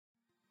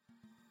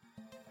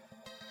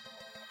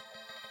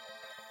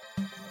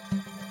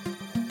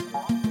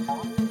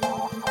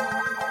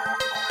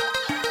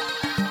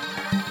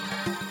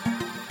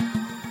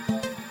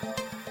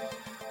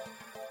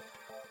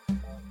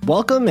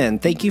Welcome and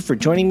thank you for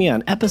joining me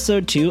on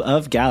episode 2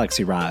 of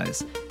Galaxy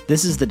Rise.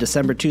 This is the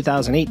December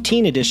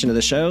 2018 edition of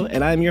the show,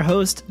 and I'm your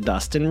host,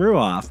 Dustin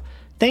Ruoff.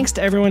 Thanks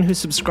to everyone who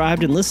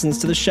subscribed and listens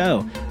to the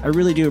show. I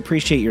really do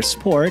appreciate your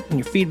support, and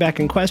your feedback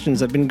and questions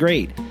have been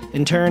great.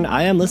 In turn,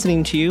 I am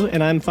listening to you,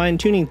 and I'm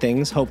fine-tuning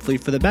things, hopefully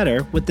for the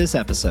better, with this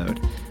episode.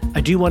 I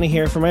do want to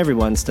hear from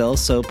everyone still,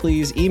 so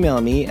please email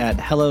me at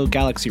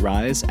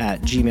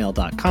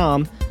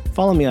hellogalaxyrise@gmail.com,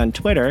 follow me on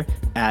Twitter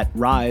at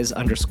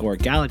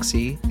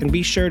rise_galaxy, and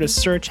be sure to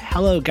search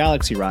Hello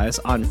Galaxy Rise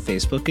on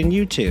Facebook and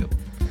YouTube.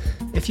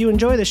 If you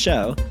enjoy the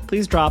show,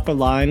 please drop a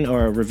line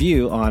or a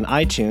review on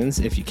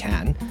iTunes if you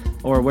can,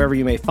 or wherever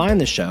you may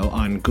find the show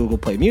on Google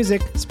Play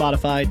Music,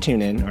 Spotify,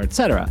 TuneIn, or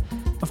etc.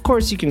 Of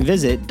course, you can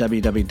visit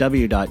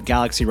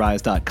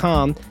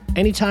www.galaxyrise.com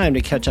anytime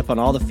to catch up on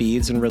all the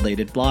feeds and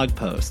related blog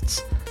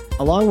posts.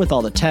 Along with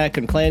all the tech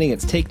and planning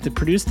it's taken to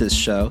produce this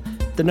show,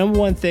 the number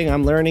one thing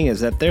I'm learning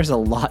is that there's a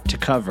lot to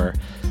cover.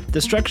 The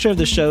structure of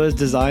the show is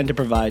designed to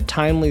provide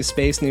timely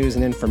space news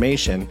and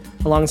information,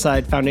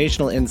 alongside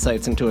foundational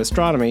insights into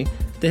astronomy,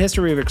 the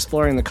history of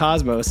exploring the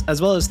cosmos,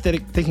 as well as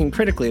thinking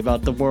critically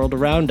about the world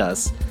around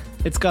us.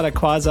 It's got a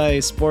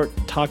quasi-sport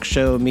talk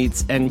show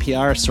meets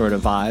NPR sort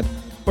of vibe,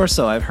 or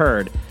so I've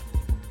heard.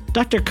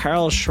 Dr.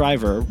 Carl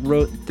Shriver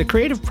wrote, "The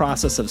creative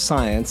process of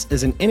science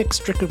is an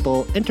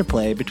inextricable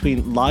interplay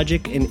between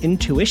logic and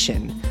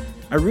intuition."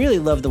 I really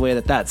love the way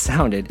that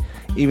sounded,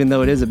 even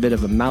though it is a bit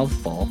of a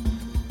mouthful.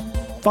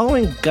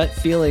 Following gut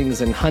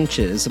feelings and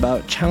hunches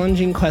about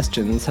challenging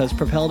questions has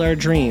propelled our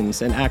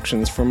dreams and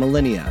actions for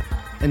millennia,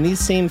 and these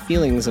same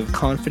feelings of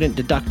confident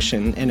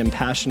deduction and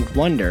impassioned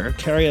wonder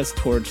carry us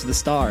towards the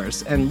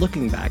stars and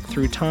looking back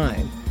through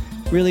time.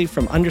 Really,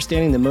 from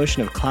understanding the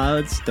motion of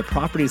clouds, the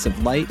properties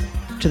of light,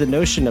 to the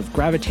notion of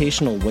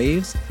gravitational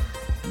waves,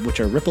 which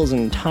are ripples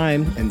in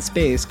time and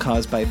space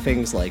caused by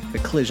things like the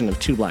collision of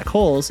two black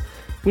holes,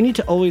 we need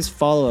to always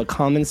follow a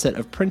common set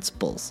of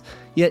principles.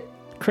 Yet,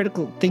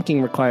 critical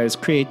thinking requires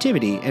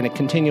creativity and a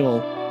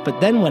continual,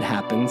 but then what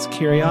happens,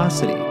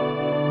 curiosity.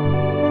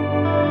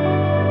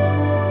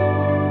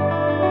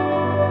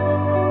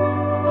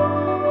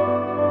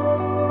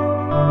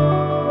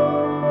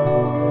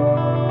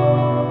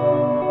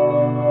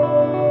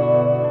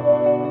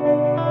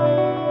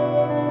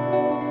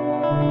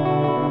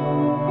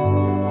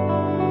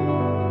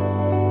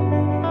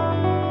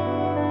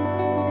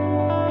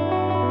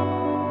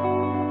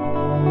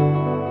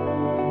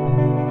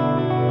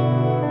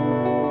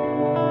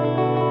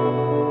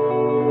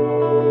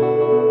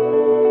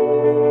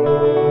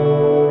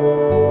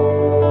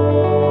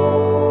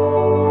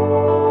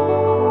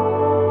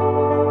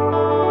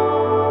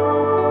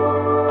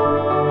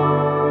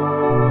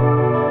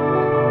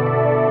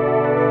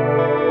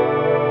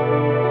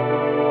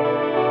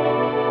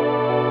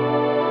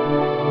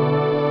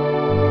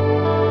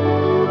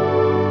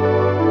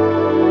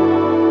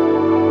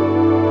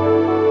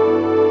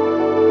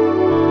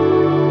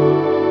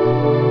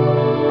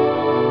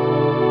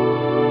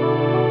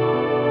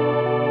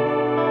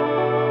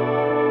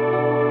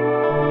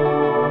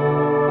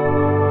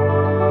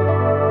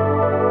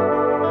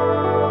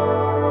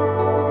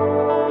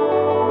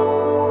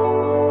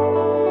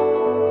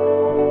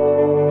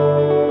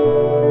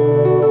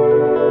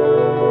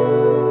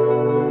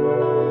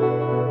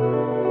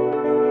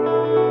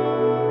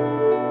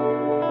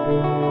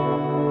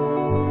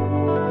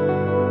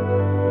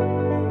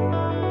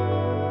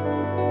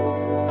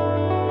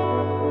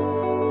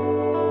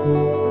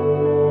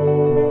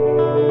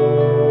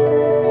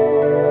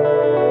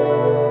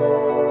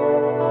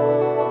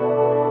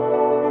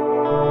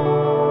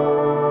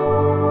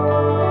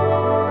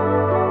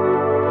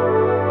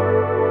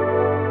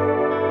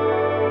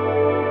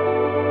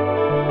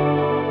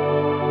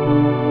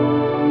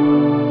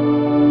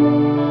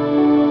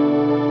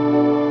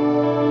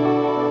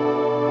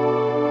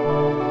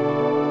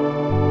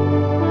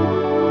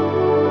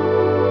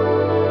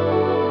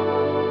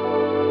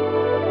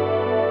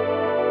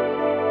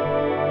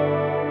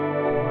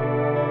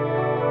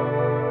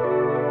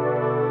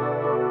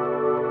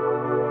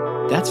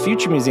 That's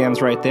Future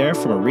Museums right there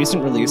from a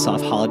recent release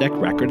off Holodeck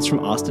Records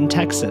from Austin,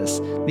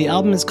 Texas. The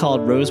album is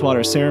called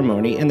Rosewater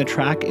Ceremony, and the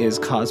track is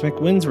Cosmic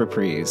Winds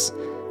Reprise.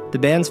 The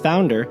band's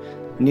founder,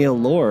 Neil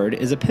Lord,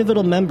 is a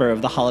pivotal member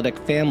of the Holodeck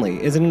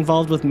family, is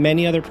involved with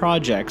many other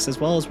projects as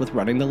well as with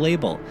running the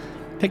label.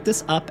 Pick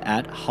this up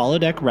at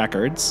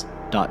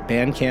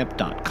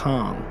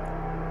holodeckrecords.bandcamp.com.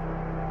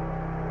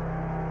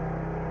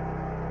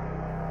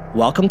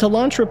 Welcome to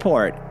Launch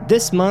Report.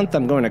 This month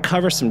I'm going to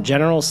cover some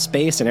general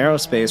space and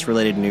aerospace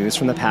related news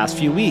from the past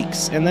few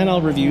weeks, and then I'll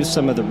review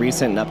some of the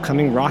recent and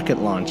upcoming rocket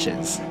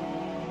launches.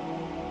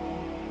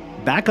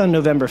 Back on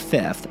November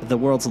 5th, the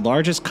world's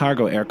largest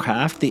cargo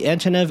aircraft, the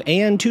Antonov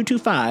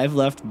AN-225,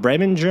 left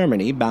Bremen,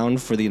 Germany,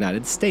 bound for the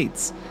United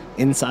States.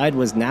 Inside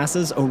was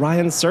NASA's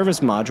Orion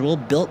service module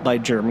built by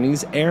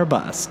Germany's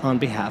Airbus on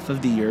behalf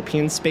of the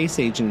European Space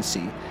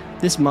Agency.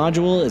 This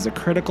module is a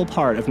critical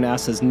part of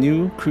NASA's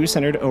new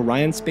crew-centered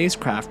Orion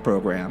spacecraft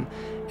program,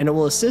 and it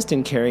will assist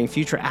in carrying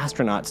future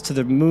astronauts to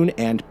the moon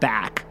and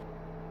back.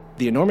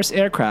 The enormous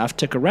aircraft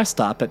took a rest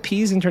stop at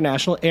Pease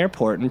International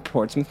Airport in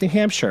Portsmouth, New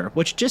Hampshire,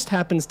 which just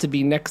happens to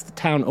be next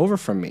town over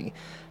from me.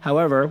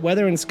 However,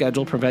 weather and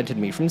schedule prevented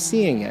me from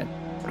seeing it.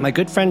 My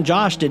good friend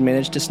Josh did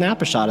manage to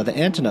snap a shot of the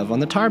Antonov on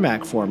the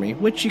tarmac for me,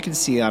 which you can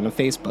see on a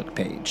Facebook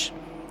page.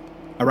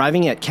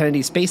 Arriving at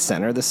Kennedy Space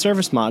Center, the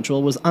service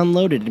module was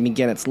unloaded and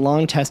began its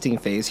long testing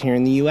phase here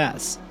in the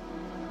US.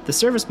 The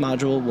service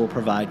module will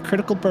provide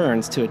critical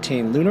burns to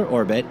attain lunar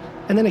orbit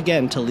and then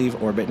again to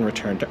leave orbit and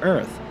return to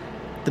Earth.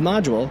 The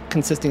module,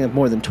 consisting of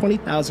more than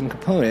 20,000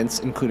 components,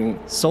 including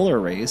solar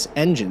arrays,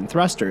 engine,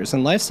 thrusters,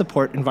 and life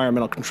support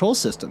environmental control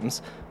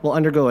systems, will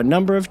undergo a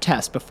number of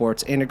tests before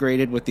it's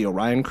integrated with the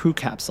Orion crew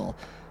capsule.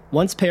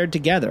 Once paired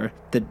together,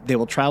 they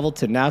will travel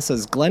to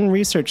NASA's Glenn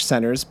Research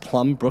Center's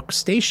Plum Brook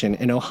Station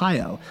in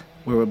Ohio,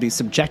 where it will be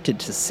subjected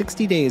to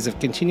 60 days of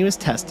continuous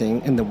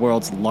testing in the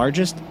world's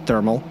largest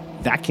thermal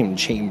vacuum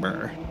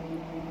chamber.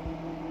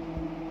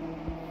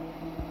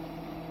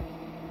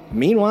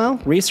 Meanwhile,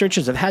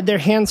 researchers have had their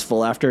hands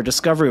full after a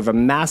discovery of a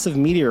massive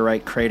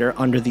meteorite crater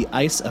under the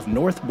ice of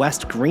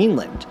northwest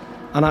Greenland.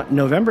 On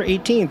November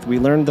 18th, we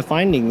learned the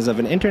findings of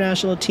an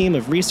international team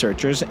of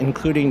researchers,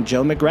 including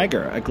Joe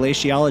McGregor, a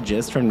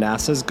glaciologist from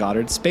NASA's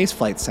Goddard Space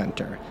Flight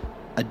Center.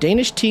 A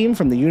Danish team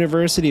from the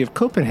University of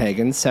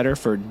Copenhagen Center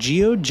for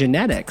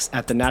Geogenetics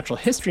at the Natural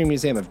History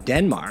Museum of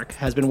Denmark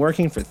has been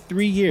working for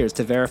 3 years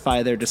to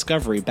verify their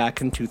discovery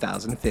back in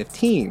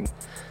 2015.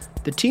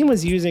 The team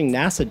was using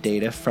NASA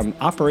data from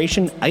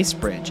Operation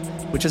Icebridge,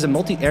 which is a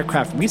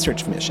multi-aircraft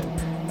research mission,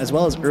 as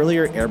well as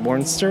earlier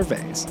airborne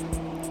surveys.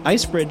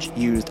 Icebridge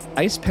used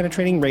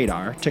ice-penetrating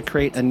radar to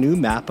create a new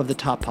map of the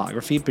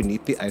topography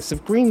beneath the ice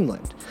of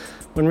Greenland.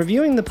 When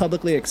reviewing the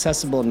publicly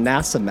accessible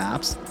NASA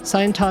maps,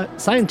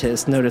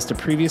 scientists noticed a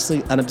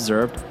previously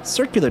unobserved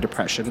circular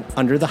depression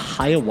under the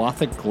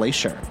Hiawatha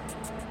Glacier.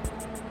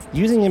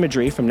 Using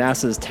imagery from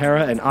NASA's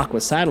Terra and Aqua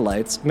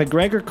satellites,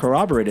 McGregor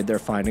corroborated their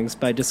findings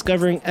by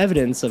discovering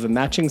evidence of a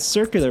matching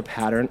circular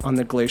pattern on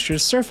the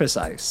glacier's surface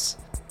ice.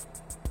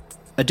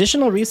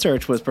 Additional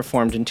research was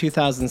performed in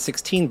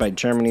 2016 by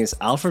Germany's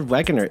Alfred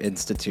Wegener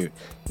Institute,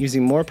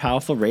 using more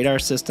powerful radar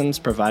systems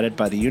provided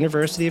by the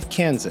University of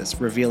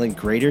Kansas, revealing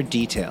greater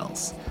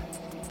details.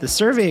 The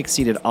survey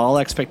exceeded all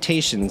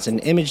expectations and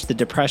imaged the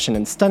depression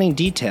in stunning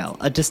detail: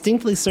 a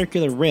distinctly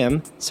circular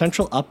rim,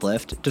 central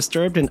uplift,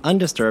 disturbed and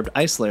undisturbed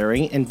ice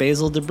layering, and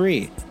basal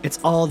debris. It's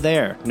all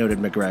there, noted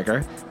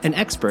McGregor, an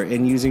expert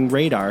in using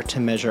radar to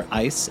measure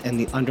ice and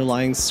the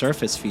underlying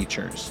surface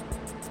features.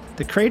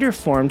 The crater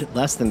formed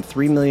less than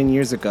 3 million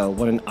years ago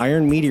when an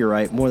iron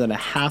meteorite more than a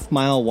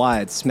half-mile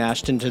wide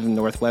smashed into the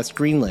northwest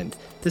Greenland.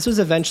 This was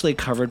eventually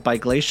covered by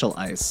glacial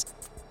ice.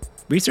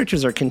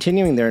 Researchers are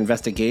continuing their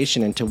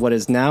investigation into what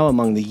is now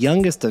among the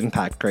youngest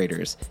impact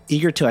craters,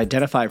 eager to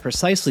identify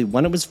precisely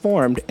when it was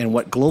formed and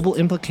what global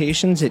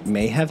implications it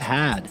may have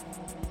had.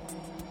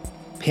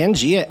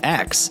 Pangea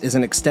X is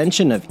an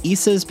extension of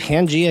ESA's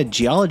Pangea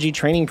Geology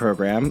Training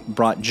Program,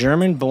 brought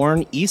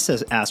German-born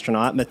ESA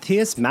astronaut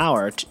Matthias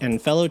Maurer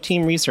and fellow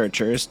team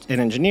researchers and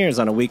engineers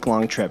on a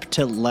week-long trip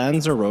to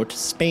Lanzarote,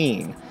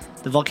 Spain.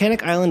 The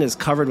volcanic island is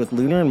covered with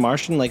lunar and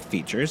Martian-like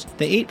features.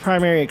 The 8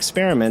 primary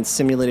experiments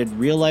simulated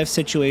real-life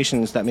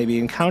situations that may be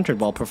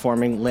encountered while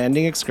performing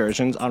landing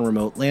excursions on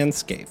remote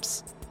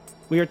landscapes.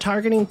 We are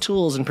targeting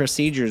tools and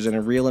procedures in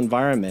a real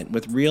environment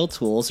with real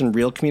tools and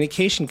real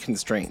communication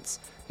constraints,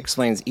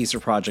 explains ESA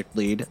project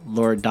lead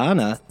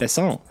Loredana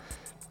Besson.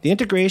 The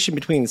integration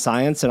between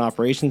science and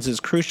operations is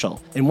crucial.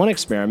 In one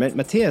experiment,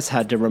 Matthias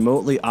had to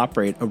remotely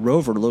operate a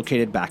rover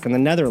located back in the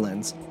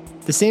Netherlands.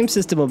 The same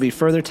system will be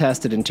further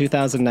tested in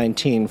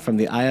 2019 from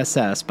the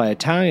ISS by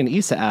Italian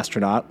ESA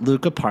astronaut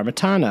Luca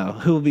Parmitano,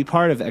 who will be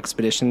part of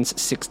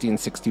expeditions 60 and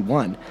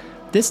 61.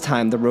 This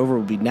time, the rover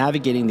will be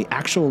navigating the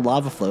actual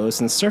lava flows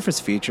and surface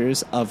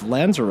features of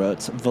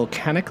Lanzarote's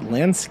volcanic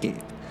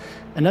landscape.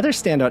 Another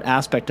standout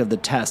aspect of the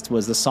test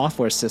was the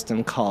software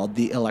system called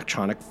the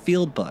Electronic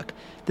Field Book.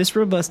 This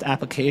robust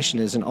application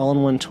is an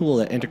all-in-one tool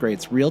that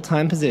integrates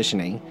real-time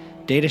positioning,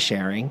 data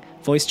sharing,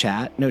 voice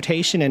chat,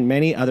 notation, and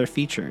many other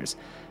features.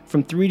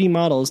 From 3D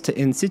models to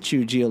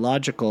in-situ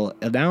geological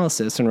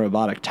analysis and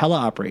robotic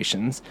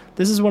teleoperations,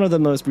 this is one of the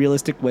most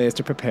realistic ways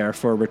to prepare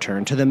for a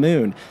return to the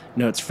moon,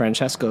 notes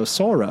Francesco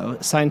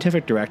Soro,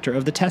 scientific director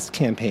of the test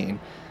campaign.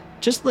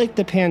 Just like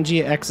the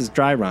Pangea X's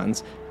dry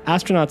runs,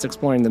 astronauts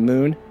exploring the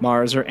moon,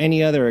 Mars, or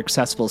any other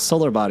accessible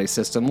solar body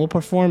system will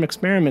perform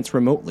experiments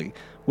remotely,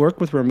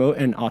 work with remote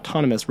and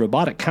autonomous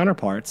robotic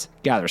counterparts,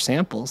 gather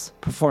samples,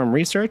 perform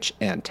research,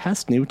 and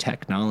test new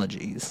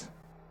technologies.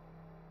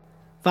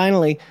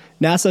 Finally,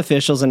 NASA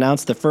officials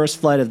announced the first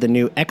flight of the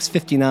new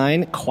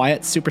X-59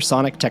 Quiet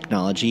Supersonic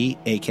Technology,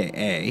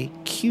 aka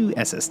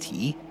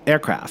QSST,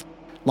 aircraft.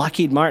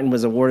 Lockheed Martin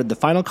was awarded the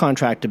final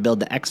contract to build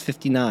the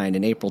X-59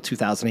 in April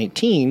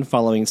 2018,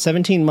 following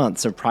 17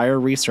 months of prior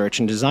research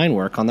and design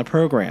work on the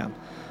program.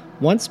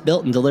 Once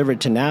built and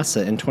delivered to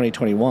NASA in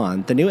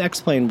 2021, the new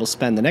X-plane will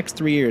spend the next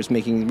 3 years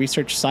making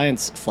research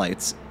science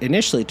flights,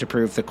 initially to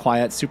prove the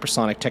quiet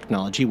supersonic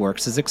technology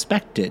works as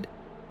expected.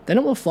 Then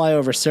it will fly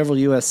over several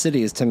U.S.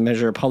 cities to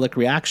measure public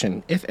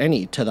reaction, if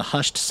any, to the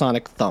hushed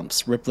sonic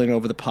thumps rippling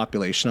over the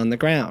population on the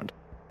ground.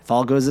 If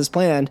all goes as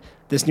planned,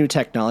 this new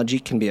technology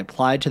can be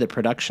applied to the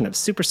production of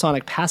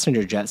supersonic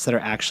passenger jets that are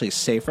actually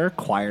safer,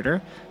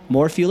 quieter,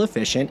 more fuel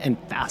efficient, and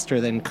faster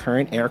than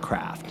current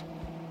aircraft.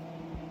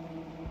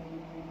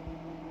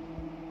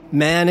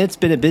 Man, it's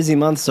been a busy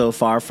month so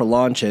far for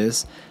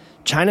launches.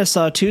 China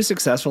saw 2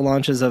 successful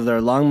launches of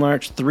their Long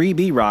March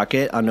 3B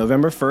rocket on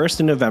November 1st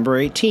and November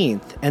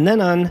 18th, and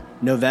then on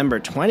November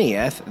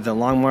 20th, the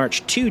Long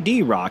March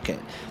 2D rocket.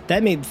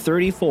 That made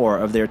 34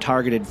 of their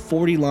targeted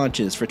 40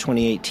 launches for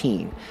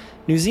 2018.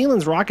 New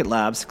Zealand's Rocket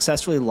Lab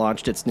successfully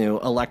launched its new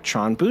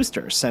Electron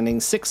booster, sending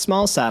 6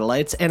 small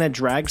satellites and a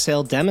drag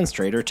sail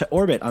demonstrator to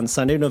orbit on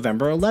Sunday,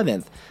 November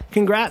 11th.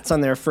 Congrats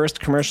on their first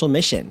commercial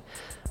mission.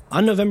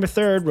 On November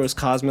 3rd,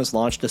 Roscosmos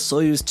launched a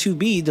Soyuz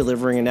 2B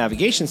delivering a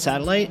navigation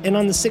satellite, and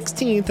on the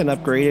 16th, an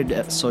upgraded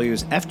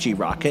Soyuz FG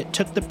rocket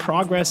took the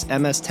Progress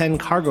MS-10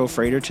 cargo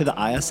freighter to the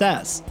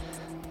ISS.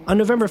 On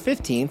November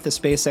 15th, the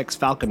SpaceX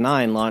Falcon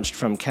 9 launched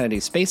from Kennedy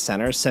Space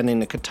Center, sending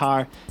the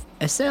Qatar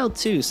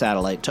SL-2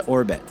 satellite to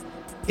orbit.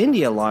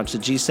 India launched the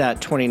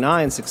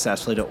GSAT-29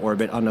 successfully to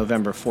orbit on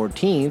November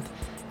 14th,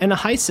 and a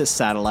HISIS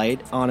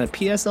satellite on a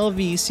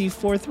PSLV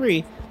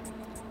C-43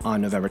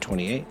 on November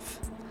 28th.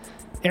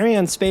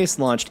 Arianespace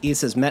launched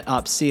ESA's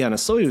METOP-C on a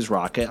Soyuz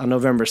rocket on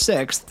November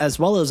 6th, as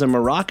well as a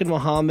Moroccan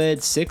Mohammed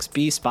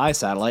 6B spy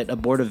satellite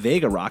aboard a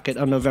Vega rocket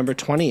on November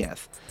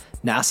 20th.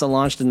 NASA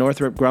launched the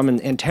Northrop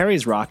Grumman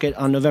Antares rocket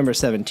on November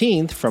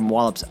 17th from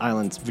Wallops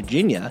Island,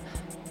 Virginia,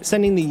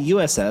 sending the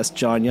USS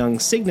John Young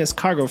Cygnus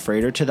cargo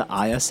freighter to the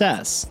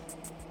ISS.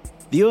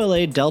 The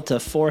ULA Delta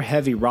IV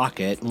Heavy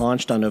rocket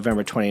launched on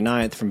November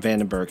 29th from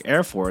Vandenberg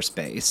Air Force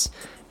Base.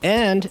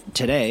 And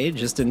today,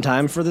 just in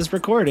time for this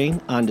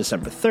recording, on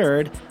December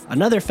 3rd,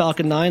 another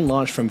Falcon 9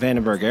 launched from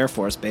Vandenberg Air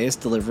Force Base,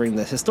 delivering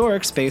the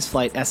historic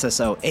spaceflight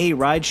SSO-A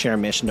rideshare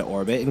mission to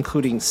orbit,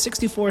 including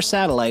 64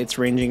 satellites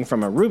ranging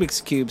from a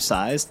Rubik's Cube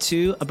size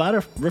to about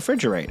a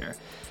refrigerator.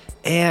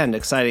 And,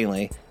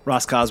 excitingly,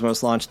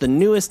 Roscosmos launched the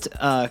newest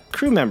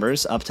crew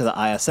members up to the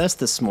ISS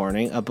this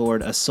morning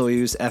aboard a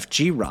Soyuz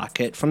FG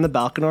rocket from the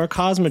Baikonur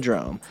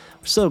Cosmodrome.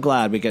 We're so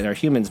glad we get our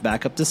humans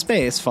back up to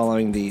space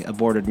following the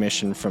aborted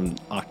mission from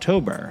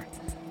October.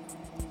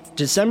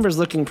 December's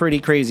looking pretty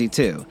crazy,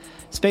 too.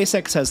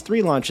 SpaceX has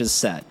 3 launches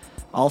set.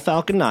 All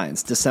Falcon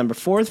 9s, December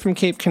 4th from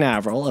Cape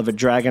Canaveral of a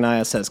Dragon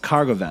ISS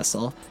cargo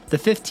vessel. The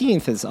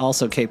 15th is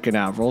also Cape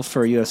Canaveral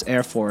for a U.S.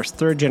 Air Force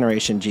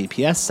 3rd-generation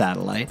GPS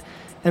satellite.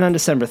 And on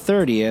December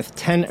 30th,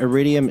 10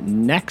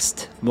 Iridium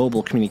Next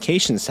mobile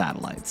communication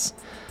satellites.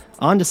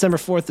 On December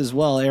 4th as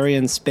well,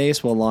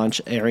 Arianespace will launch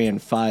Ariane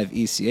 5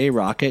 ECA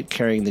rocket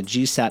carrying the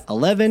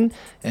GSAT-11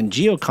 and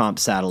Geocomp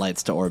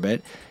satellites to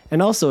orbit, and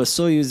also a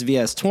Soyuz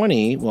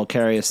VS-20 will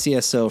carry a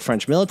CSO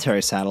French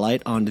military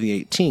satellite onto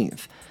the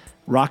 18th.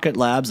 Rocket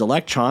Lab's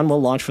Electron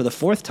will launch for the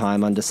 4th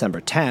time on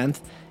December 10th.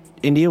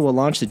 India will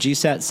launch the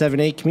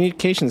GSAT-7A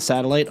communication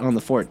satellite on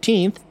the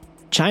 14th.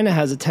 China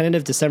has a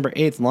tentative December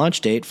 8th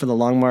launch date for the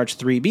Long March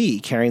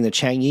 3B, carrying the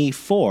Chang'e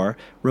 4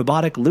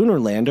 robotic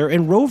lunar lander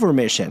and rover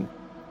mission.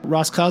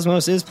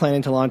 Roscosmos is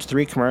planning to launch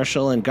 3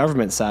 commercial and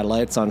government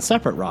satellites on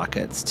separate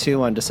rockets,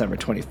 2 on December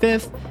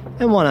 25th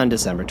and 1 on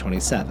December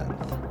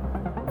 27th.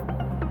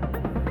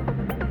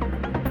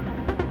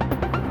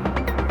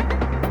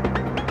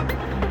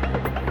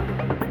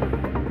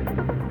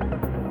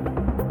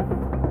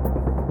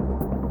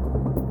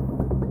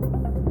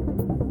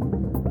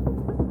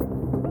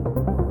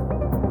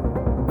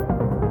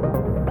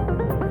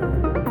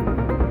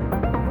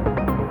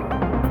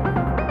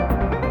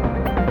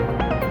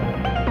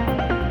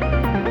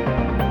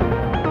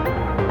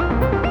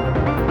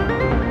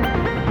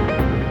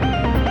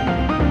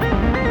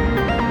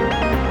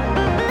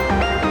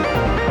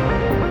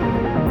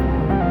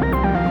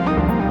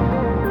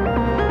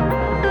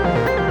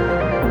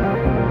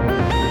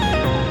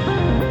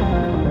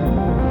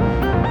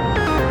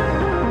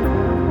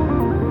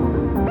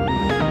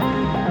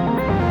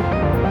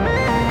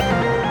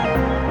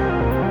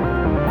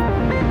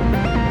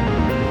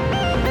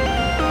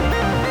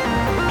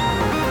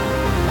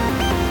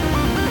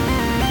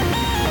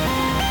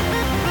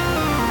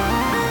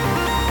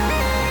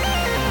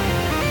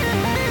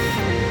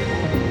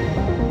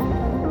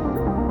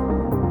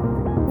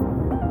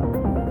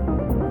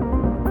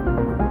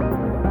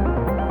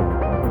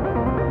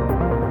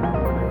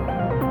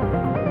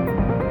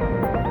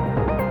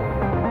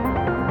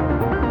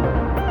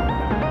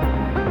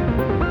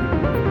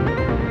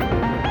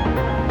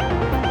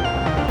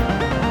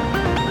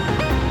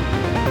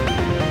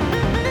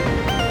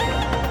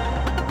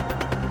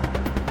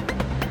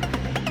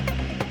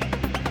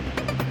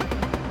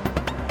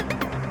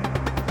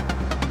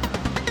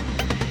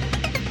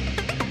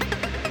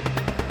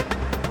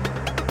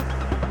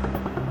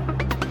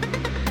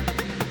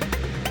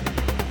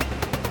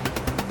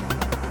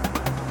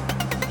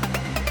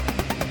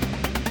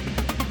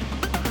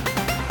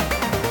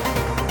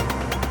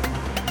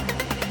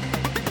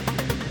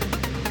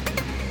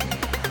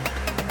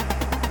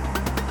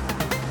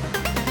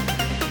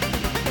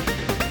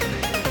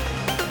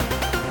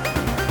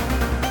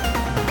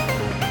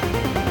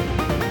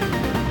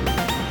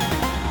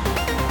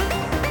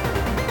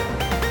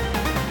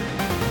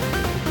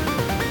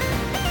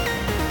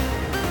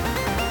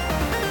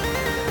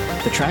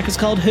 track is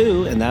called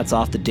Who, and that's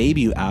off the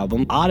debut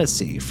album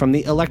Odyssey from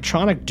the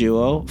electronic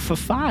duo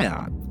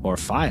Fion, or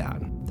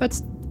Fion.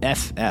 That's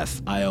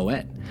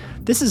F-F-I-O-N.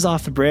 This is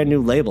off the brand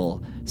new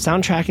label,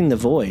 Soundtracking the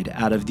Void,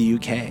 out of the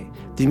UK.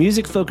 The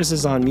music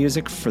focuses on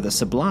music for the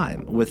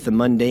sublime, with the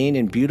mundane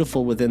and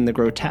beautiful within the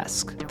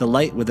grotesque, the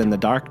light within the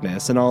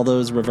darkness, and all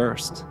those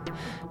reversed.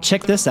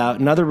 Check this out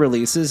and other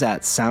releases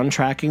at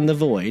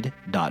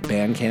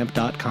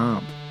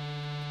soundtrackingthevoid.bandcamp.com.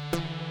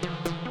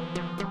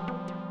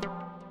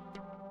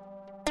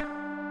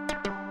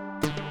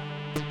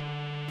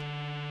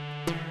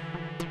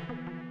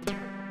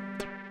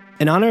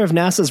 In honor of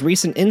NASA's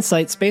recent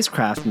InSight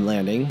spacecraft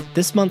landing,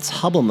 this month's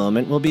Hubble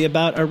moment will be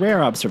about a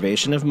rare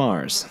observation of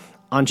Mars.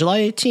 On July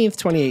 18,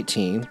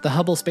 2018, the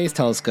Hubble Space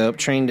Telescope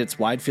trained its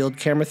Wide Field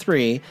Camera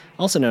 3,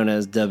 also known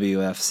as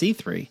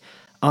WFC3,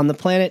 on the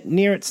planet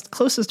near its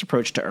closest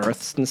approach to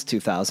Earth since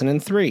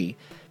 2003.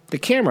 The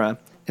camera,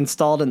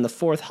 installed in the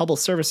fourth Hubble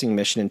servicing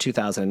mission in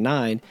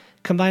 2009,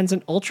 combines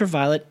an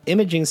ultraviolet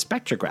imaging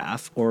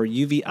spectrograph, or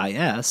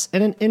UVIS,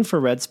 and an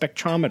infrared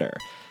spectrometer.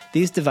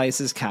 These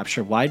devices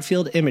capture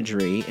wide-field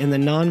imagery in the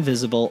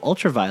non-visible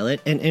ultraviolet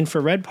and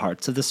infrared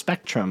parts of the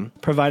spectrum,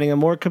 providing a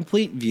more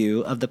complete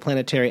view of the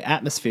planetary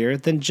atmosphere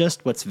than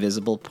just what's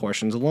visible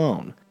portions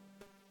alone.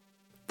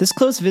 This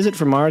close visit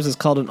for Mars is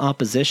called an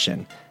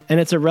opposition,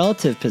 and it's a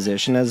relative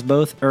position as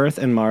both Earth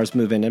and Mars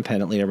move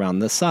independently around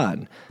the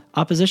Sun.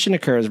 Opposition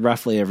occurs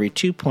roughly every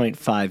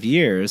 2.5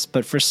 years,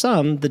 but for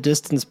some, the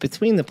distance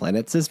between the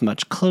planets is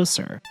much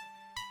closer.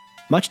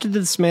 Much to the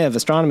dismay of the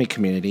astronomy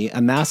community,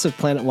 a massive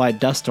planet-wide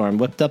dust storm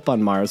whipped up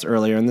on Mars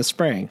earlier in the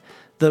spring.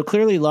 Though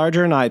clearly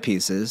larger in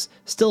eyepieces,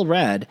 still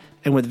red,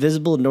 and with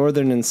visible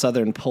northern and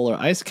southern polar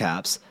ice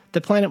caps,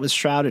 the planet was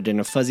shrouded in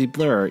a fuzzy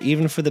blur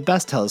even for the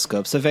best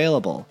telescopes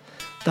available.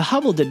 The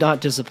Hubble did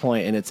not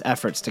disappoint in its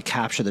efforts to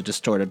capture the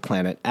distorted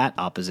planet at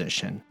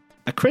opposition.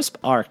 A crisp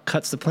arc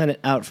cuts the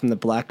planet out from the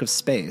black of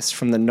space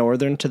from the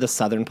northern to the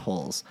southern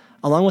poles,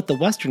 along with the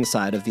western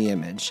side of the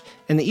image,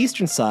 and the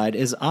eastern side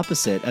is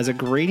opposite as a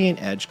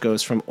gradient edge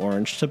goes from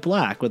orange to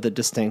black with a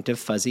distinctive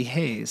fuzzy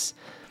haze.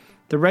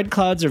 The red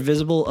clouds are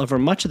visible over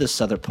much of the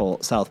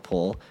south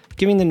pole,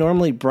 giving the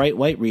normally bright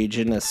white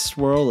region a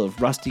swirl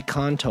of rusty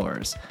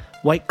contours.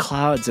 White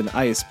clouds and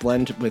ice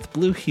blend with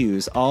blue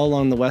hues all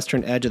along the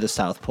western edge of the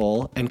South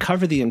Pole and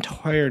cover the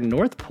entire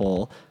North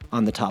Pole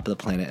on the top of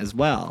the planet as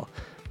well.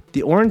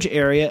 The orange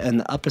area in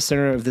the upper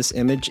center of this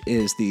image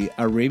is the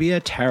Arabia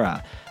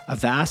Terra, a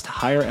vast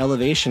higher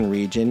elevation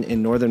region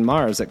in northern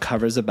Mars that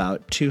covers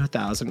about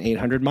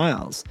 2,800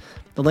 miles.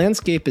 The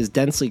landscape is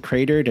densely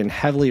cratered and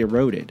heavily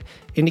eroded,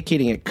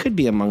 indicating it could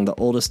be among the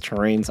oldest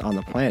terrains on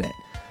the planet.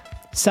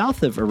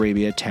 South of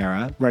Arabia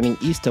Terra, running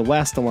east to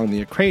west along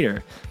the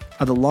crater,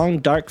 are the long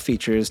dark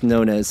features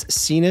known as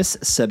Sinus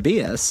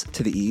Sabaeus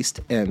to the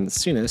east and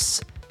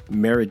Sinus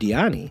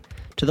Meridiani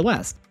to the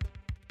west.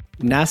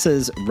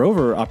 NASA's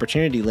rover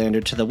Opportunity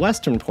landed to the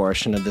western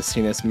portion of the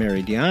Sinus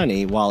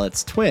Meridiani, while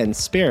its twin,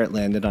 Spirit,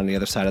 landed on the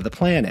other side of the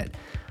planet.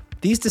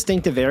 These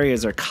distinctive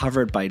areas are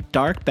covered by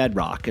dark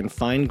bedrock and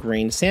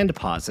fine-grained sand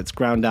deposits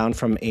ground down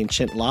from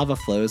ancient lava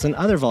flows and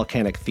other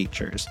volcanic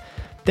features.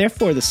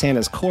 Therefore, the sand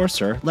is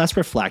coarser, less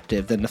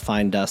reflective than the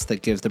fine dust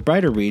that gives the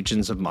brighter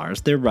regions of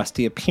Mars their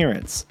rusty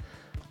appearance.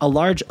 A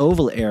large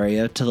oval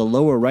area to the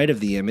lower right of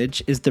the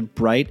image is the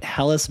bright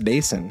Hellas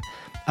Basin,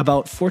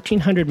 about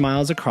 1,400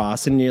 miles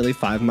across and nearly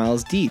 5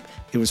 miles deep.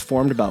 It was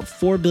formed about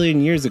 4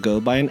 billion years ago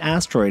by an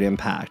asteroid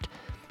impact.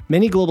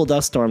 Many global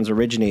dust storms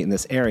originate in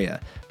this area,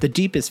 the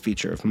deepest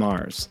feature of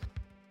Mars.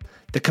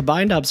 The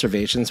combined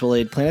observations will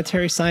aid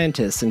planetary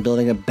scientists in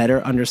building a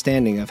better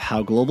understanding of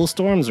how global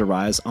storms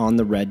arise on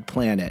the red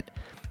planet.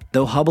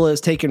 Though Hubble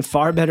has taken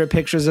far better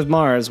pictures of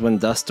Mars when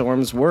dust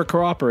storms were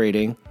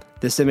cooperating,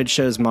 this image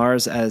shows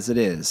Mars as it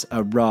is,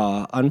 a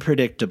raw,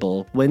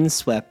 unpredictable,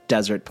 windswept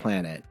desert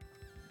planet.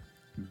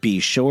 Be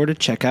sure to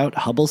check out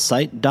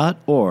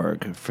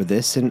HubbleSite.org for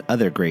this and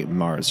other great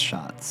Mars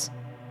shots.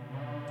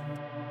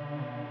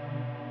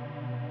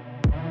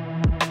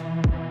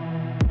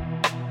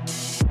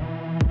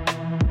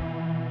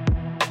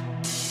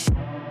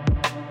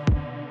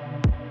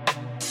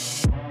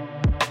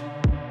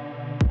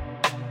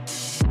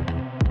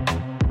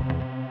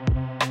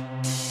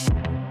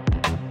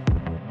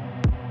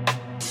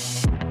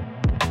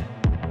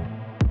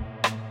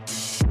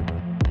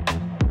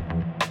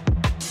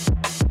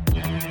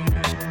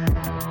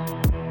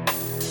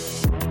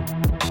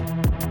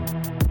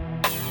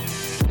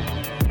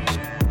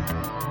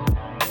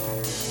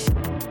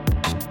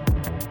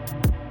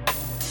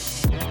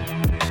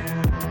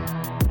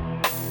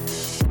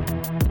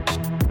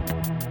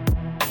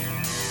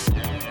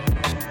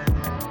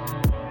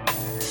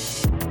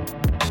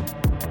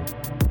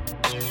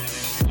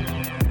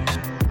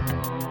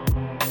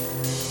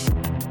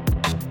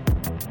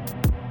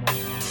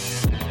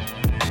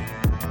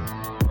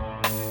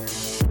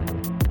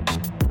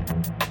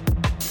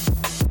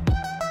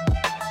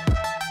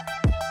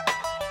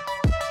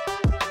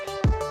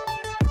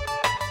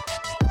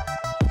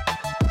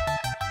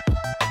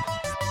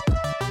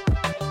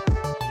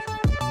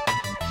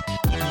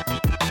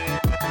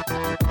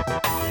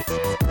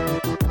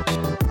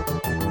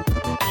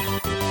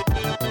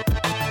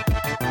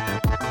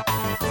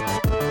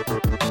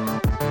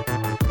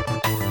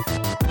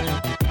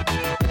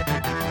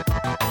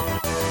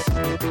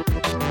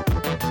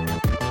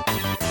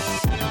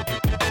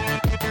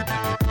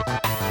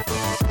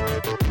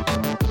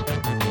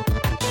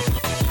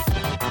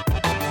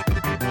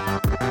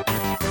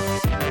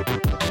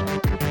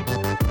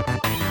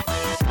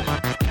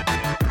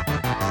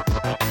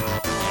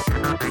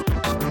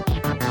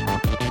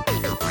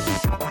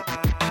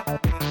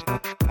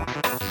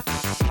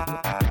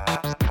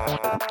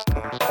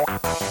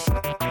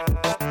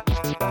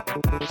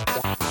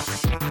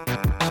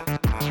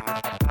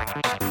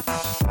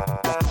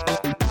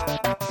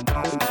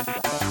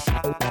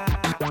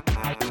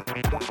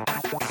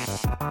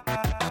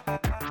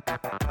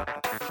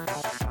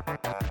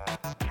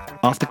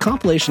 Off the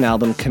compilation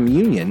album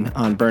Communion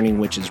on Burning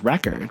Witches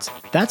Records,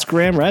 that's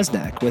Graham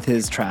Resnick with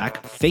his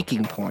track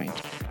Faking Point.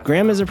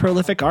 Graham is a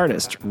prolific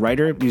artist,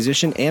 writer,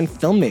 musician, and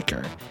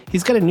filmmaker.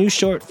 He's got a new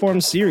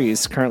short-form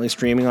series currently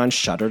streaming on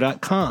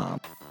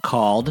Shudder.com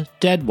called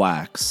Dead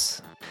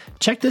Wax.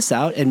 Check this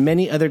out and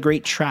many other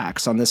great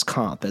tracks on this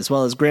comp, as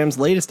well as Graham's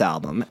latest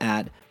album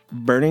at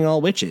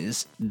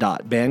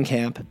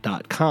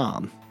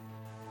burningallwitches.bandcamp.com.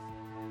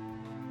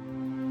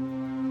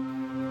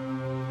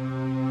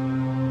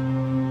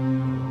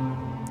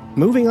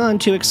 Moving on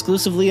to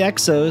exclusively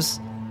exos,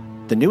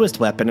 the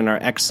newest weapon in our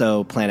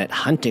exoplanet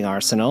hunting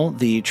arsenal,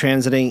 the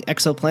Transiting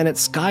Exoplanet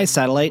Sky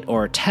Satellite,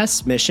 or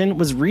TESS mission,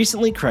 was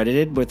recently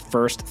credited with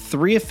first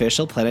 3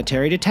 official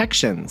planetary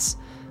detections.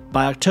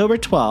 By October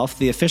 12th,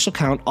 the official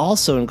count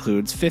also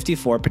includes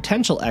 54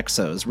 potential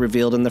exos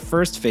revealed in the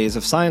first phase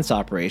of science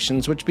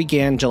operations, which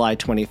began July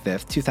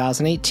 25th,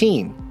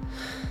 2018.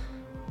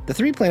 The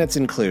 3 planets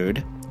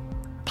include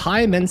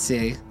Pi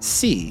Mensae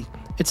C.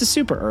 It's a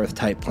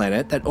super-Earth-type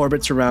planet that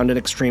orbits around an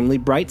extremely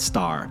bright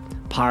star,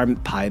 Pi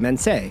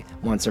Mensae,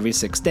 once every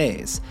 6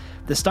 days.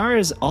 The star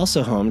is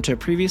also home to a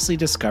previously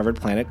discovered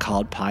planet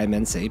called Pi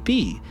Mensae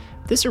B.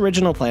 This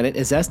original planet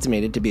is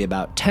estimated to be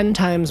about 10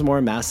 times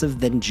more massive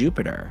than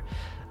Jupiter.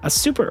 A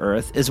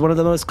super-Earth is one of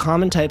the most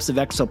common types of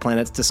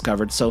exoplanets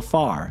discovered so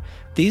far.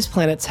 These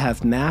planets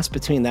have mass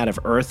between that of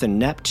Earth and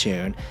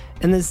Neptune,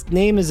 and this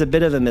name is a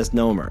bit of a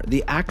misnomer.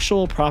 The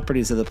actual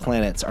properties of the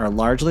planets are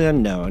largely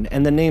unknown,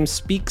 and the name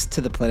speaks to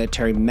the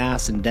planetary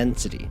mass and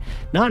density,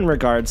 not in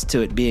regards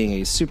to it being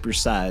a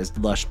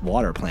supersized, lush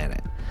water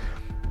planet.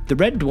 The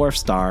red dwarf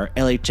star,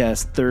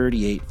 LHS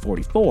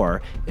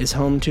 3844, is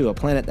home to a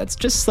planet that's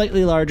just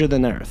slightly larger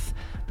than Earth.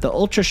 The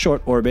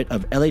ultra-short orbit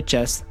of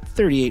LHS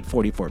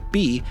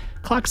 3844b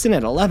clocks in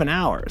at 11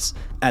 hours,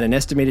 at an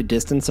estimated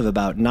distance of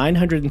about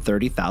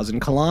 930,000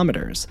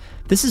 kilometers.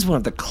 This is one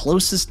of the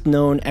closest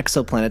known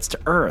exoplanets to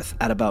Earth,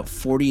 at about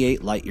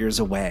 48 light-years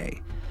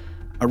away.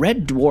 A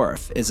red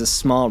dwarf is a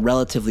small,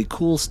 relatively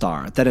cool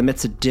star that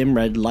emits a dim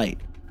red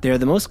light. They are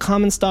the most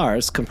common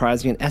stars,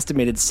 comprising an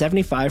estimated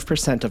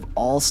 75% of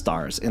all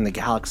stars in the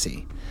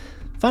galaxy.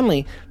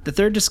 Finally, the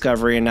third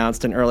discovery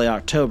announced in early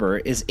October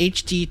is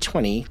HD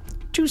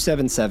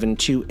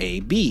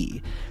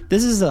 20772AB.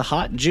 This is a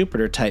hot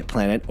Jupiter-type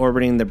planet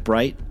orbiting the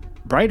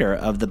brighter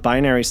of the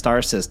binary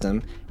star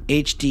system,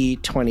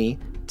 HD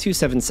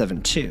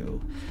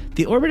 2772.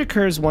 The orbit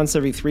occurs once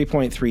every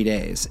 3.3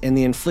 days, and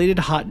the inflated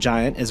hot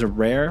giant is a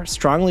rare,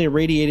 strongly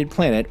irradiated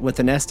planet with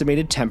an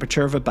estimated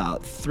temperature of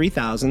about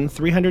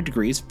 3,300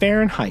 degrees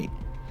Fahrenheit.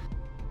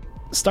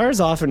 Stars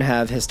often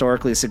have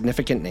historically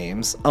significant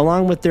names,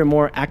 along with their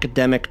more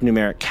academic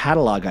numeric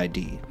catalog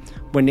ID.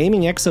 When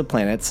naming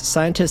exoplanets,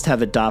 scientists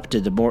have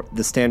adopted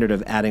the standard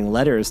of adding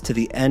letters to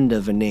the end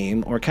of a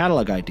name or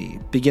catalog ID,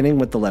 beginning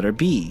with the letter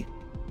B.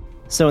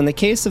 So in the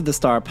case of the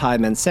star Pi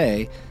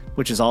Mensae,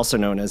 which is also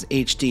known as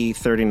HD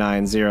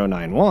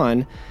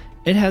 39091,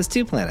 it has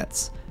 2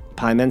 planets.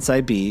 Pi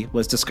Mensae B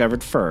was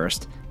discovered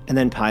first, and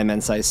then Pi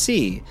Mensae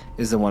C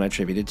is the one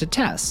attributed to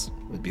TESS,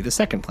 would be the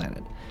second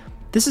planet.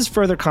 This is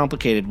further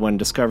complicated when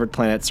discovered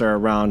planets are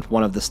around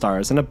one of the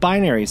stars in a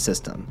binary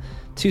system,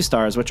 2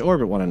 stars which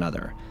orbit one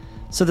another.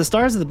 So the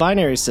stars of the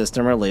binary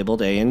system are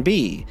labeled A and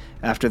B,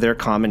 after their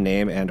common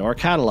name and/or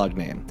catalog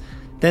name.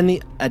 Then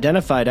the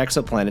identified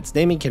exoplanet's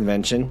naming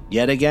convention,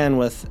 yet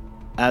again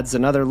adds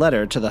another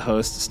letter to the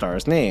host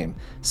star's name.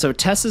 So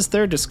TESS's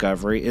third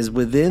discovery is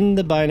within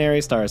the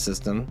binary star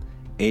system,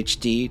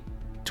 HD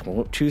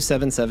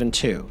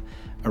 2772,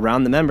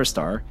 around the member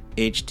star,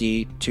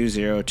 HD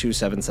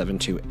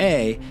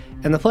 202772A,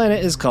 and the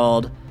planet is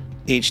called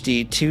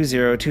HD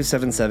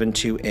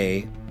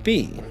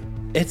 202772AB.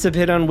 It's a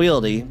bit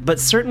unwieldy, but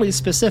certainly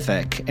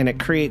specific, and it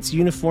creates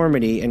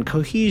uniformity and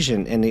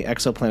cohesion in the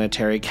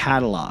exoplanetary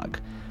catalog.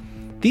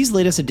 These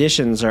latest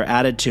additions are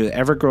added to an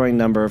ever-growing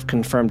number of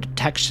confirmed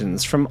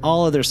detections from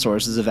all other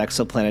sources of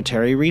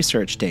exoplanetary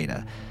research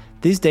data.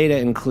 These data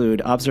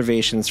include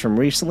observations from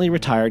recently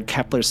retired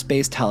Kepler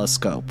Space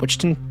Telescope, which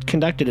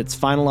conducted its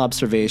final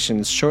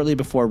observations shortly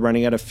before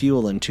running out of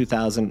fuel in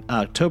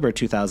October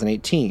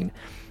 2018.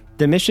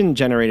 The mission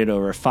generated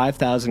over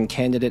 5,000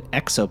 candidate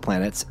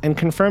exoplanets, and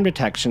confirmed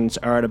detections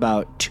are at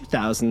about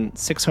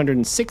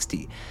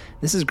 2,660.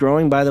 This is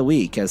growing by the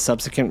week as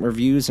subsequent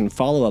reviews and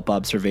follow-up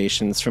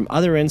observations from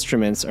other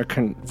instruments are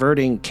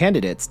converting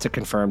candidates to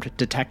confirmed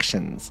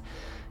detections.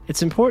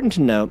 It's important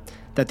to note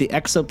that the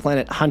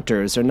exoplanet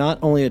hunters are not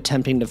only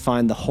attempting to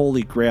find the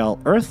holy grail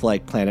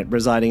Earth-like planet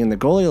residing in the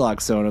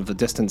Goldilocks zone of a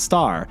distant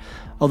star,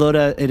 although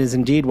it is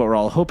indeed what we're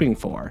all hoping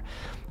for.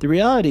 The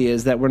reality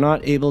is that we're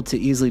not able to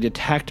easily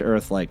detect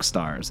Earth-like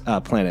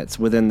planets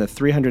within the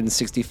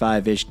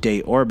 365-ish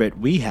day orbit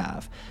we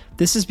have.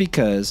 This is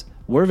because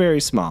we're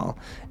very small,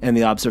 and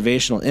the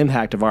observational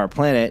impact of our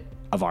planet,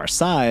 of our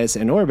size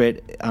and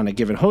orbit on a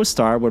given host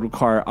star, would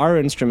require our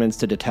instruments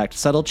to detect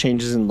subtle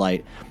changes in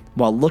light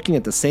while looking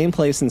at the same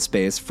place in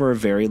space for a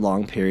very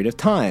long period of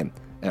time,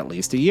 at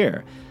least a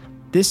year.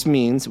 This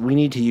means we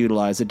need to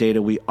utilize the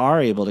data we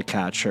are able to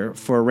capture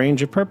for a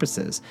range of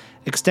purposes,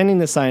 extending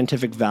the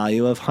scientific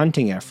value of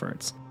hunting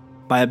efforts.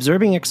 By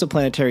observing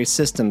exoplanetary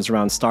systems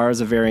around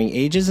stars of varying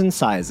ages and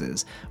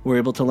sizes, we're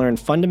able to learn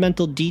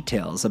fundamental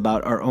details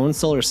about our own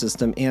solar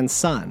system and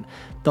sun.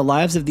 The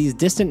lives of these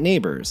distant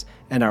neighbors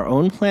and our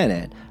own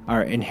planet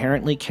are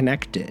inherently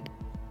connected.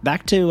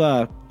 Back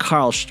to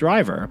Carl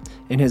Shriver,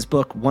 in his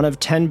book 1 of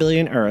 10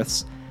 Billion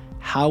Earths,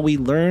 How We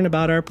Learn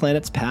About Our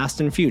Planet's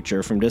Past and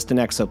Future from Distant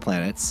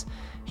Exoplanets,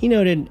 he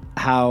noted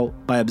how,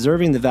 by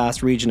observing the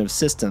vast region of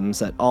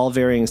systems at all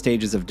varying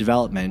stages of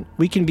development,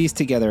 we can piece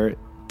together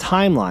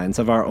timelines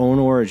of our own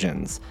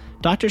origins.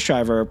 Dr.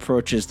 Shriver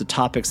approaches the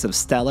topics of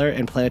stellar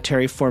and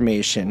planetary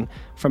formation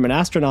from an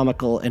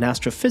astronomical and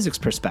astrophysics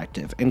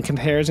perspective and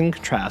compares and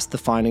contrasts the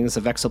findings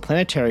of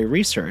exoplanetary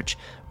research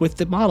with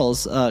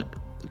the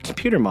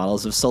computer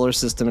models of solar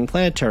system and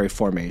planetary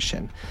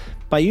formation.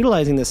 By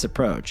utilizing this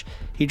approach,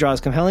 he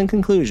draws compelling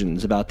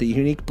conclusions about the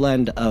unique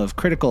blend of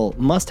critical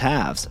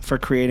must-haves for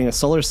creating a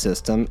solar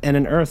system and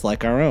an Earth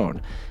like our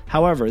own.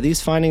 However,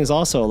 these findings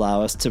also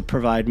allow us to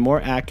provide more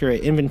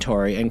accurate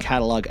inventory and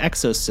catalog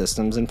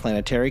exosystems and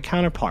planetary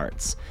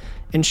counterparts.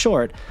 In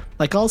short,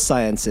 like all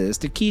sciences,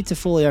 the key to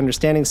fully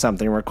understanding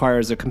something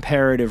requires a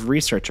comparative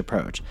research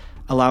approach,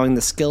 allowing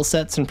the skill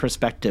sets and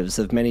perspectives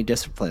of many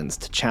disciplines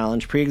to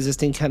challenge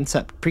pre-existing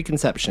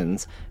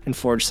preconceptions and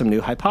forge some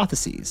new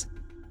hypotheses.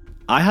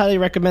 I highly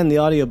recommend the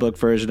audiobook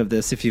version of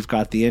this if you've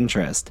got the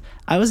interest.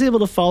 I was able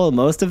to follow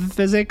most of the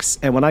physics,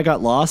 and when I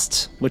got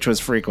lost, which was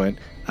frequent,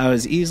 I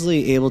was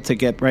easily able to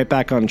get right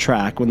back on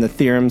track when the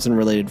theorems and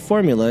related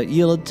formula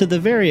yielded to the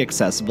very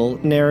accessible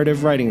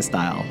narrative writing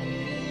style.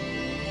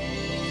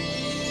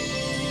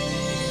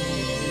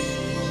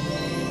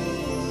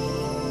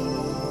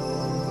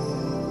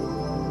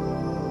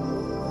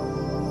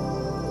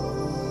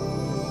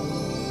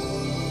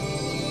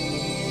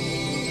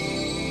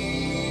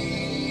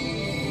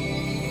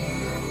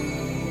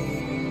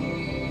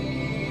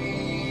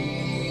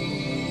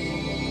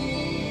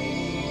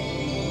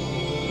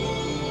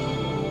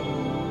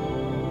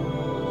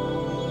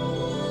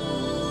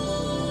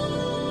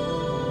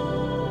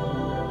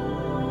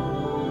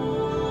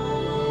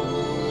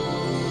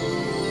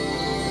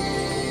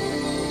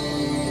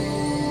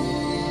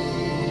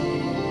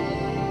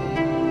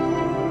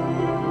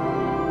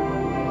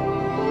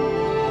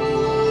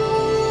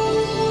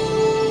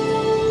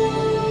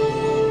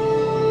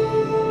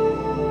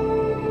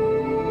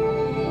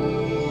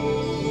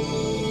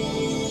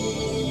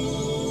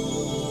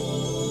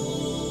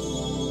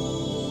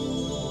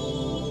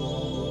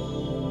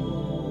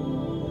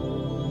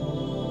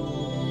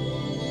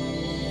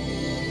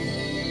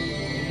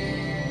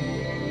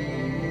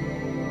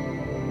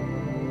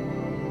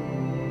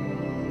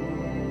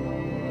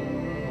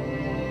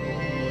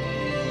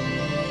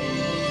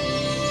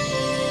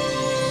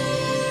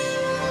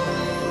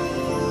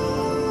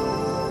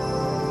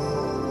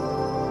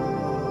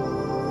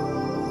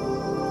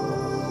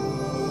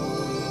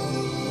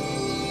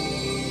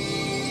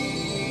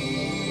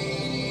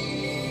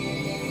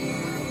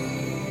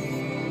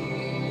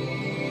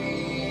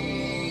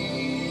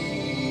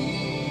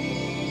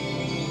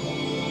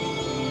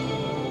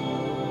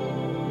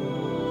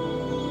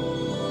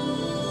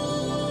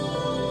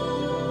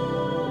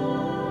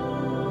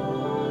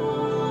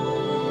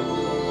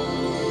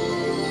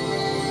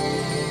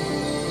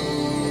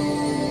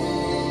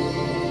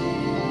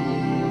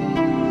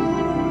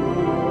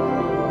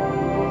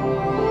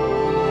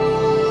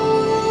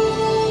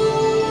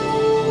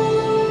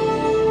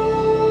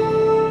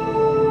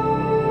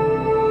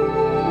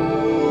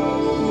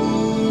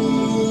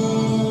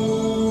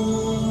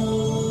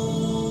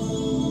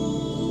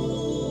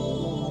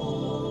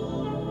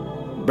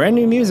 Brand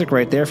new music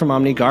right there from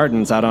Omni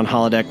Gardens out on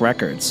Holodeck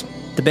Records.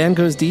 The band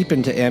goes deep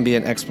into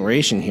ambient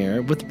exploration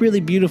here with a really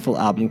beautiful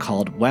album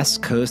called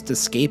West Coast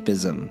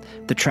Escapism.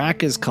 The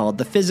track is called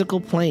The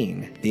Physical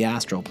Plane, the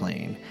Astral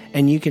Plane,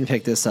 and you can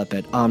pick this up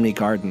at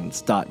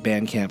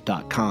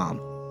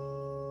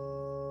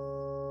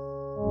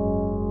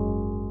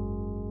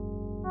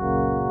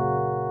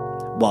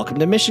omnigardens.bandcamp.com. Welcome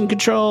to Mission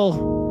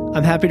Control!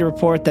 I'm happy to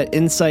report that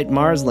InSight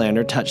Mars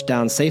lander touched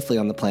down safely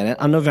on the planet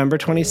on November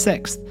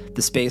 26th.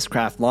 The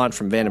spacecraft launched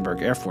from Vandenberg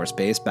Air Force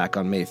Base back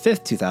on May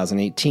 5th,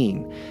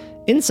 2018.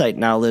 InSight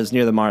now lives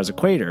near the Mars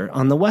equator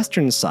on the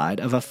western side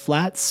of a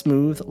flat,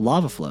 smooth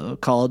lava flow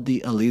called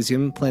the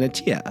Elysium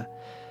Planitia.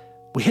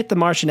 We hit the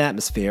Martian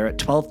atmosphere at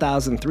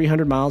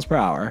 12,300 miles per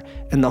hour,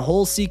 and the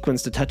whole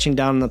sequence to touching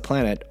down on the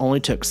planet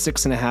only took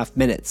 6.5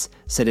 minutes,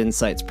 said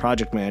InSight's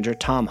project manager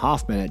Tom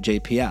Hoffman at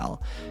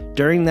JPL.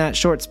 During that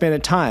short span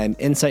of time,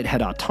 InSight had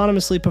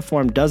autonomously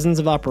performed dozens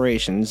of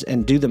operations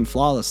and do them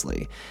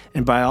flawlessly,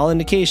 and by all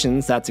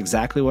indications, that's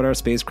exactly what our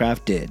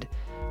spacecraft did.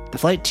 The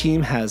flight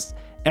team has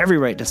Every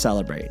right to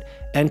celebrate.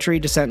 Entry,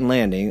 Descent, and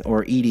Landing,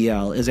 or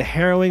EDL, is a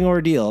harrowing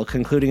ordeal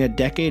concluding a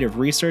decade of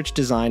research,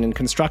 design, and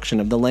construction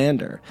of the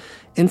lander.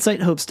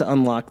 InSight hopes to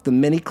unlock the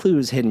many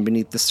clues hidden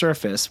beneath the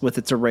surface with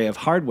its array of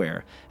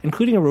hardware,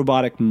 including a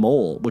robotic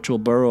mole which will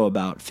burrow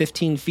about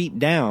 15 feet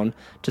down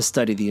to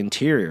study the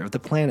interior of the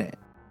planet.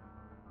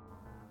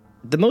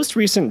 The most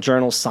recent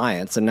journal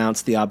Science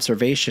announced the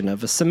observation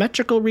of a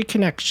symmetrical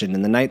reconnection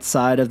in the night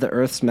side of the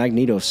Earth's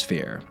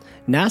magnetosphere.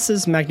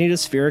 NASA's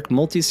Magnetospheric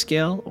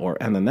Multiscale, or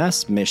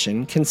MMS,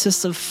 mission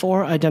consists of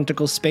 4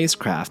 identical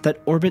spacecraft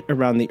that orbit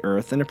around the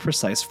Earth in a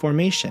precise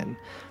formation.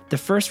 The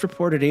first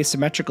reported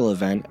asymmetrical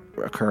event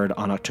occurred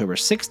on October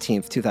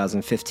 16,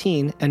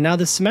 2015, and now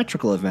the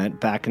symmetrical event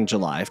back in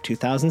July of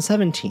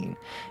 2017.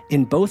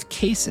 In both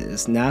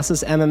cases,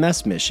 NASA's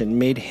MMS mission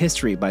made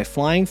history by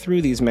flying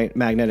through these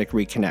magnetic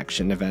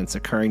reconnection events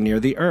occurring near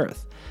the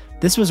Earth.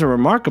 This was a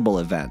remarkable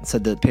event,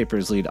 said the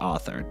paper's lead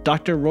author,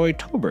 Dr. Roy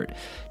Tolbert,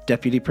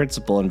 Deputy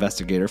Principal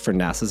Investigator for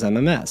NASA's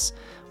MMS.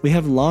 We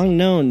have long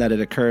known that it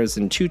occurs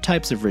in 2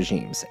 types of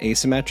regimes,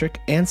 asymmetric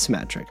and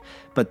symmetric,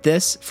 but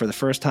this, for the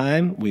first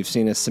time, we've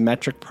seen a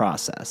symmetric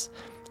process.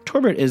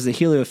 Tolbert is the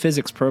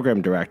Heliophysics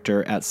Program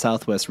Director at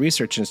Southwest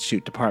Research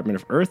Institute Department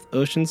of Earth,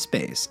 Ocean,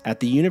 Space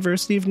at the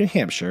University of New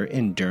Hampshire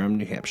in Durham,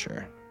 New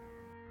Hampshire.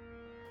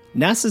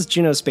 NASA's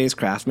Juno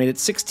spacecraft made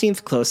its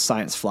 16th close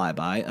science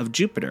flyby of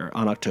Jupiter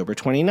on October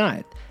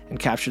 29th and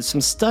captured some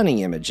stunning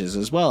images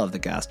as well of the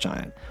gas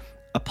giant.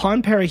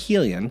 Upon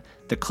perihelion,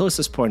 the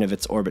closest point of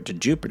its orbit to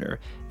Jupiter,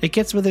 it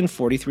gets within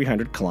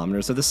 4,300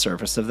 kilometers of the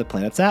surface of the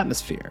planet's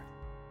atmosphere.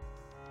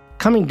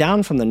 Coming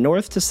down from the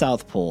north to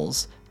south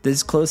poles,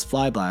 these close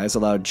flybys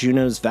allowed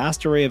Juno's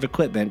vast array of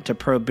equipment to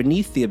probe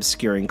beneath the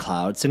obscuring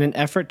clouds in an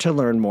effort to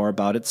learn more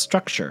about its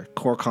structure,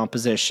 core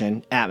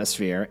composition,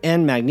 atmosphere,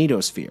 and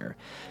magnetosphere.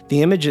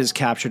 The images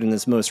captured in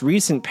this most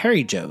recent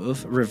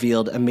perijove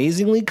revealed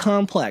amazingly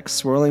complex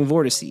swirling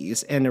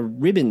vortices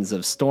and ribbons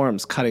of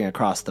storms cutting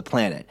across the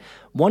planet.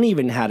 One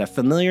even had a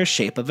familiar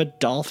shape of a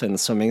dolphin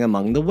swimming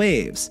among the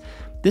waves.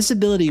 This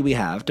ability we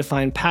have to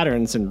find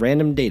patterns in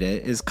random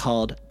data is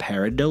called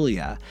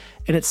pareidolia,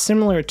 and it's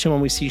similar to when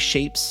we see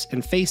shapes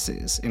and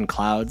faces in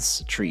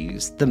clouds,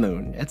 trees, the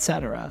moon,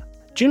 etc.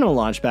 Juno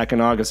launched back in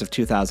August of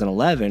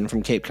 2011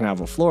 from Cape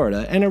Canaveral,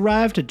 Florida, and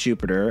arrived at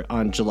Jupiter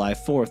on July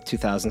 4,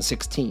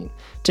 2016.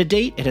 To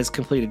date, it has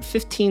completed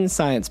 15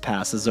 science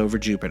passes over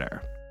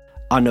Jupiter.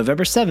 On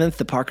November 7th,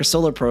 the Parker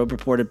Solar Probe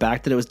reported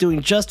back that it was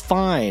doing just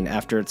fine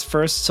after its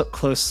first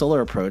close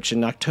solar approach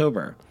in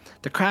October.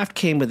 The craft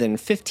came within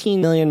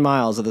 15 million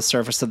miles of the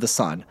surface of the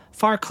Sun,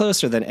 far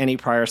closer than any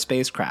prior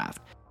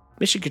spacecraft.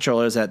 Mission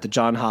controllers at the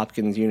Johns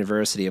Hopkins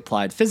University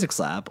Applied Physics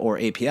Lab, or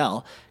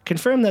APL,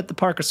 confirmed that the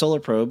Parker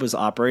Solar Probe was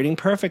operating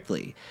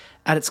perfectly.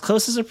 At its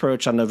closest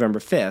approach on November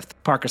 5th,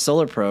 Parker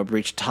Solar Probe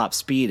reached top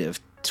speed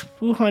of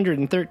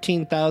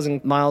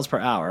 213,000 miles per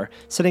hour,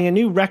 setting a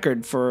new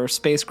record for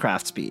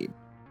spacecraft speed.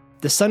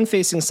 The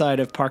sun-facing side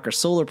of Parker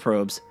Solar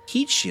Probe's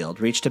heat shield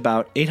reached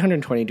about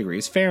 820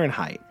 degrees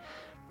Fahrenheit.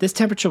 This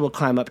temperature will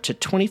climb up to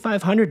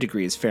 2,500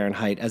 degrees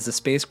Fahrenheit as the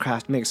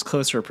spacecraft makes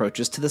closer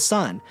approaches to the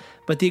Sun,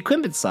 but the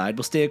equipment side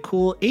will stay a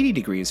cool 80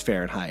 degrees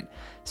Fahrenheit.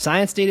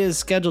 Science data is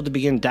scheduled to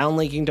begin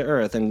downlinking to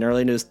Earth in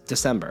early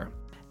December.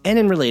 And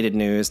in related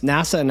news,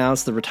 NASA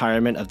announced the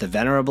retirement of the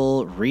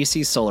venerable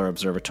RISI Solar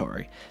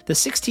Observatory. The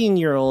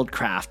 16-year-old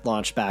craft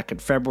launched back in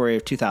February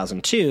of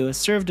 2002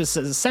 served as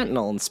a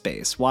sentinel in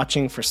space,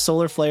 watching for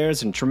solar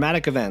flares and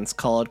traumatic events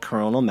called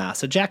coronal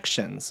mass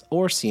ejections,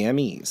 or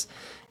CMEs.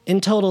 In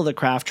total, the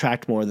craft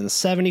tracked more than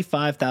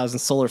 75,000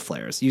 solar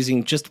flares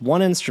using just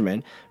one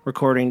instrument,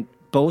 recording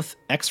both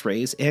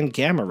X-rays and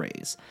gamma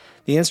rays.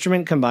 The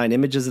instrument combined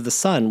images of the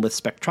sun with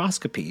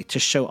spectroscopy to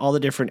show all the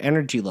different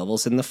energy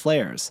levels in the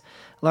flares,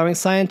 allowing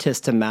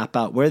scientists to map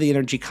out where the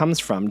energy comes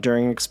from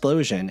during an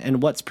explosion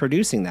and what's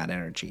producing that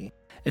energy.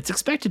 It's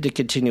expected to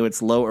continue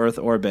its low Earth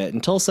orbit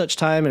until such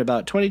time in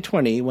about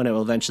 2020 when it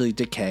will eventually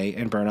decay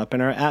and burn up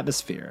in our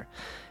atmosphere.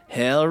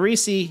 Hail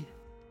RISI!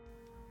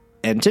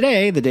 And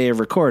today, the day of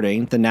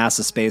recording, the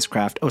NASA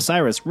spacecraft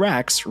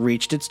OSIRIS-REx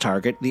reached its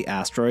target, the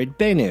asteroid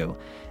Bennu.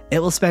 It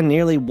will spend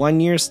nearly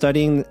 1 year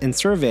studying and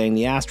surveying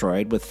the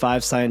asteroid with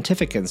 5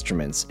 scientific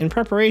instruments in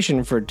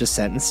preparation for a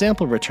descent and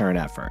sample return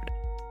effort.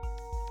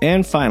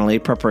 And finally,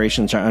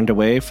 preparations are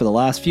underway for the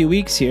last few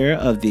weeks here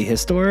of the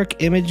historic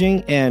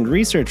imaging and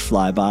research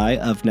flyby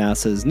of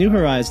NASA's New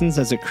Horizons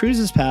as it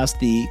cruises past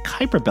the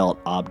Kuiper Belt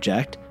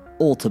object,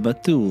 Ultima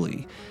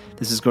Thule.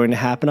 This is going to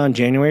happen on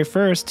January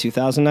 1st,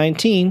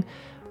 2019.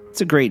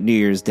 It's a great New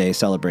Year's Day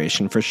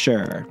celebration for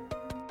sure.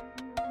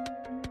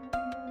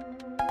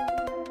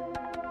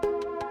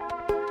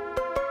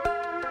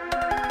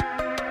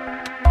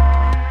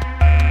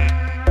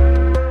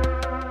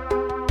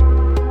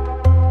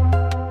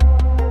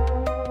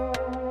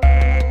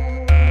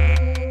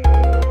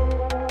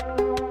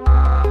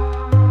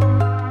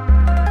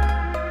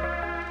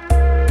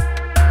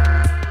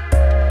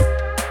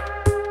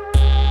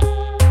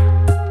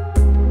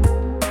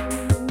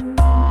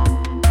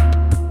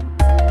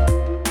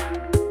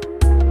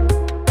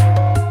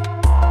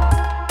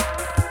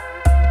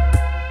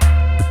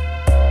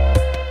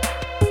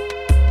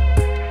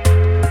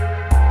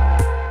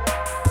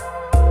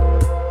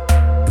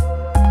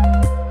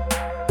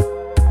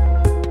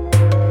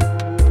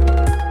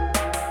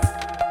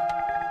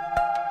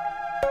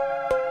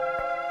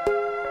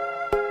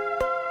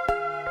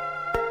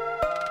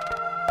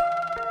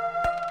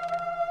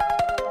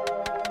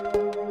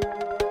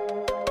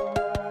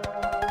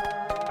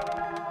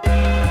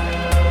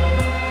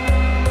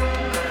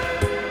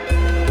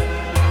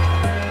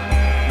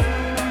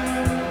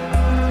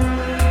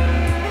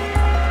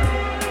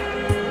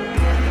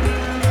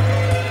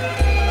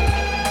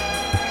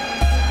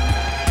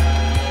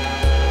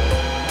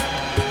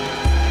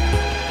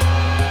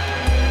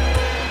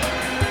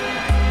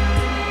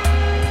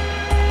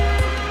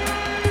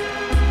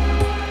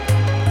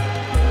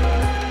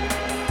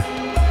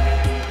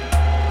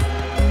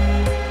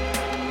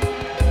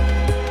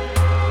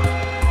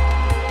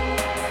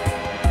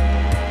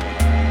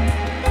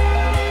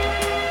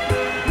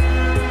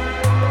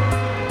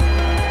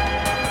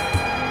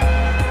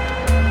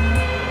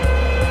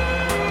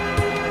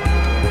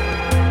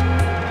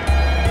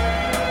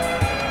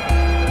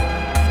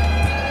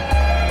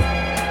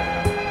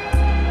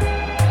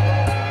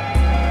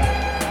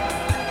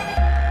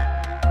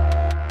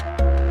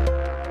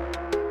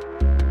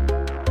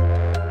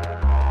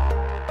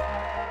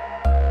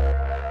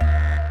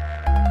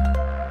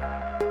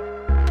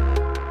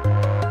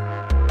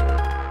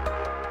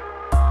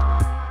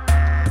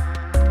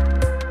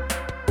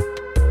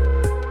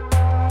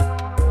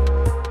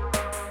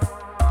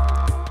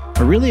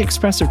 really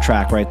expressive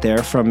track right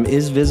there from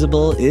Is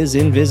Visible Is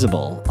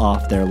Invisible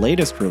off their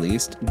latest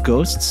release,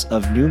 Ghosts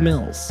of New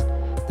Mills.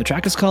 The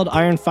track is called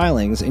Iron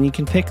Filings, and you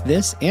can pick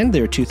this and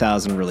their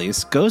 2000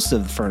 release, Ghosts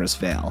of the Furnace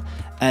Vale,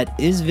 at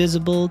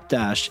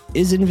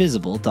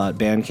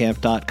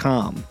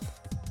isvisible-isinvisible.bandcamp.com.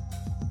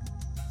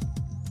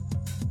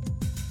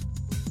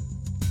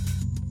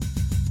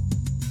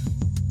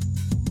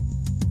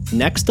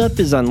 Next up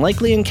is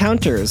Unlikely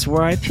Encounters,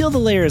 where I peel the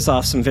layers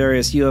off some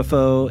various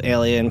UFO,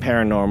 alien,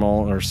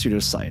 paranormal, or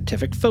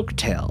pseudoscientific folk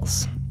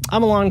tales.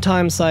 I'm a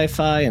longtime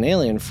sci-fi and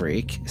alien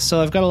freak, so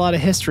I've got a lot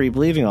of history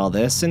believing all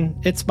this, and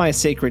it's my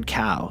sacred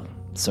cow,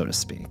 so to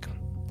speak.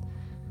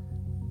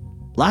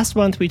 Last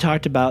month we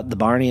talked about the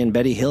Barney and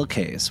Betty Hill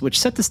case, which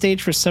set the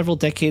stage for several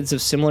decades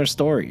of similar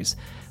stories,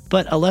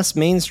 but a less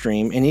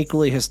mainstream and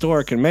equally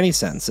historic in many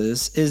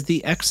senses is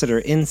the Exeter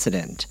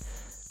incident.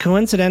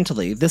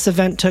 Coincidentally, this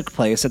event took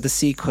place at the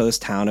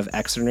seacoast town of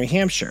Exeter, New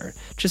Hampshire,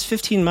 just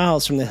 15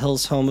 miles from the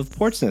Hills' home of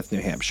Portsmouth,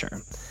 New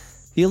Hampshire.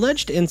 The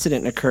alleged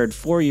incident occurred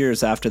 4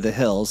 years after the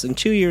Hills and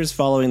 2 years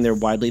following their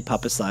widely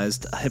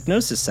publicized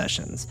hypnosis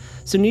sessions,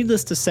 so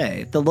needless to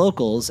say, the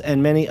locals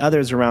and many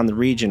others around the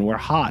region were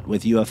hot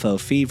with UFO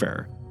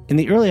fever. In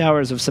the early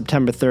hours of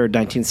September 3,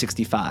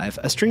 1965,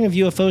 a string of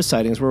UFO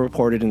sightings were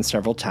reported in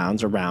several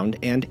towns around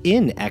and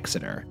in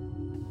Exeter.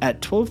 At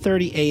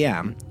 12:30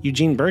 a.m.,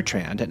 Eugene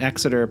Bertrand, an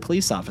Exeter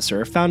police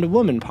officer, found a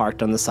woman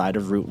parked on the side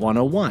of Route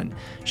 101.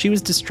 She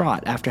was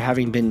distraught after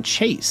having been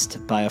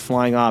chased by a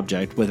flying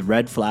object with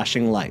red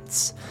flashing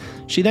lights.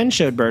 She then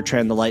showed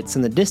Bertrand the lights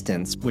in the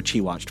distance, which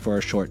he watched for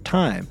a short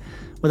time.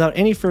 Without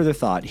any further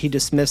thought, he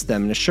dismissed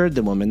them and assured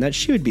the woman that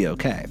she would be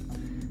okay.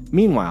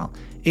 Meanwhile,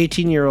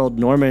 18-year-old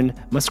Norman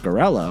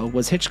Muscarello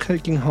was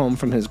hitchhiking home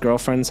from his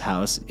girlfriend's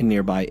house in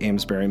nearby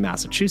Amesbury,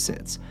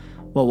 Massachusetts.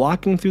 While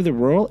walking through the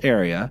rural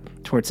area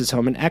towards his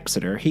home in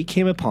Exeter, he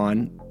came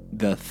upon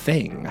the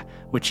Thing,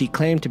 which he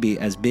claimed to be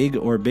as big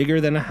or bigger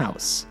than a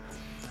house.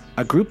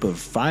 A group of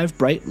 5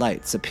 bright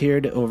lights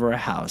appeared over a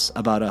house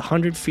about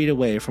 100 feet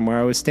away from where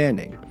I was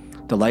standing.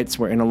 The lights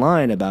were in a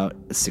line about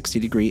a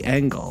 60-degree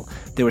angle.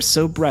 They were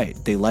so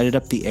bright, they lighted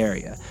up the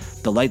area.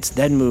 The lights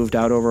then moved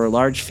out over a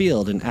large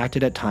field and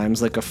acted at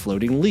times like a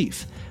floating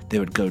leaf. They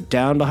would go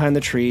down behind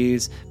the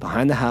trees,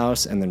 behind the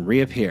house, and then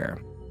reappear.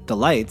 The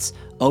lights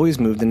always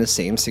moved in the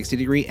same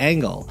 60-degree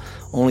angle.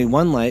 Only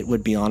one light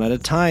would be on at a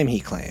time,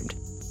 he claimed.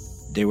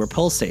 They were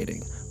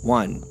pulsating.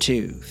 1,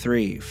 2,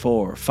 3,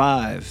 4,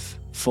 5,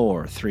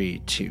 4,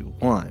 3, 2,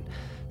 1.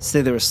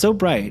 So they were so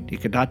bright you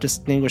could not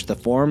distinguish the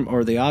form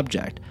or the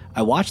object.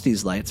 I watched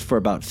these lights for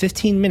about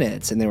 15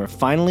 minutes and they were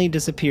finally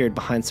disappeared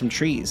behind some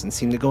trees and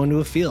seemed to go into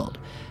a field.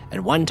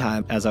 At one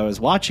time, as I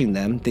was watching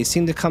them, they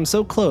seemed to come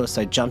so close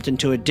I jumped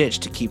into a ditch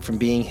to keep from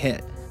being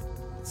hit.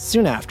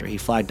 Soon after, he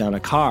flagged down a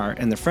car,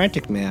 and the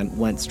frantic man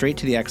went straight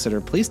to the Exeter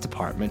Police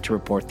Department to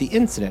report the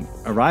incident,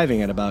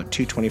 arriving at about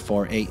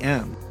 2:24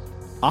 a.m.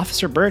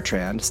 Officer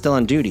Bertrand, still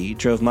on duty,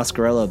 drove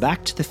Muscarello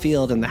back to the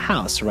field and the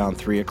house around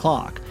 3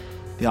 o'clock.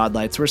 The odd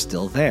lights were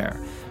still there.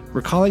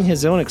 Recalling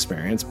his own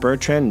experience,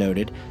 Bertrand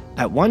noted,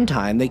 "At one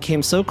time, they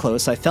came so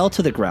close I fell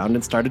to the ground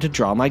and started to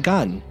draw my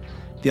gun."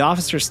 The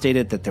officer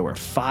stated that there were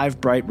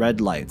 5 bright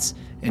red lights.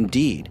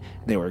 Indeed,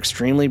 they were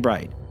extremely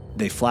bright.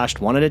 They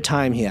flashed one at a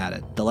time, he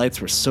added. The lights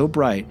were so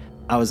bright,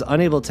 I was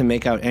unable to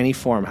make out any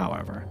form,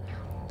 however.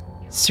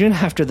 Soon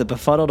after the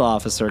befuddled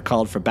officer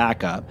called for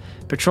backup,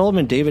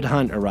 Patrolman David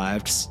Hunt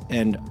arrived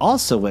and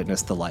also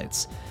witnessed the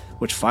lights,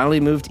 which finally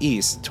moved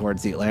east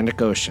towards the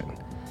Atlantic Ocean.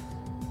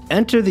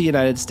 Enter the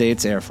United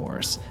States Air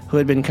Force, who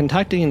had been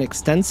conducting an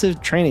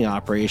extensive training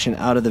operation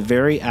out of the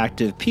very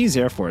active Pease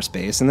Air Force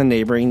Base in the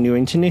neighboring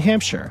Newington, New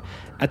Hampshire.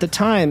 At the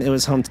time, it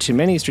was home to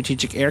many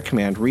Strategic Air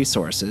Command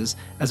resources,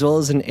 as well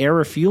as an air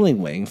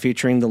refueling wing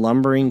featuring the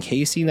lumbering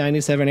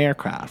KC-97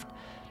 aircraft.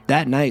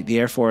 That night, the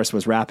Air Force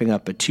was wrapping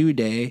up a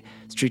 2-day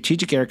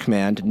Strategic Air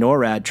Command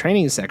NORAD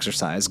training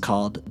exercise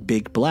called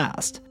Big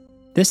Blast.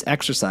 This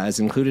exercise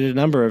included a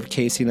number of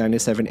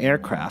KC-97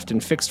 aircraft in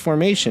fixed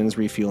formations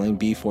refueling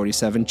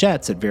B-47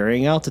 jets at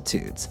varying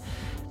altitudes.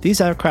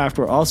 These aircraft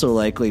were also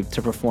likely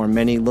to perform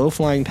many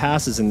low-flying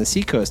passes in the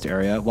seacoast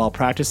area while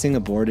practicing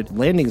aborted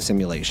landing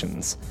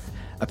simulations,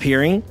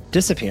 appearing,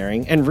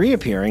 disappearing, and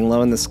reappearing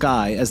low in the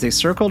sky as they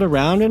circled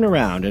around and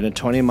around in a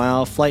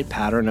 20-mile flight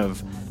pattern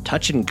of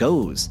touch and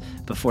goes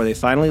before they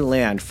finally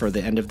land for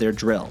the end of their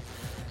drill.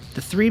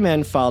 The 3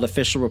 men filed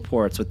official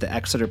reports with the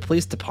Exeter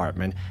Police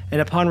Department,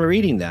 and upon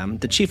reading them,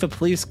 the chief of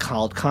police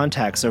called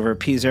contacts over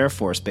Pease Air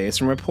Force Base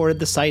and reported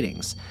the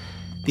sightings.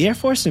 The Air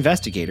Force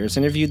investigators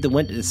interviewed the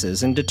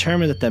witnesses and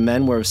determined that the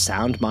men were of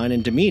sound mind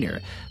and demeanor,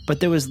 but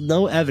there was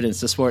no evidence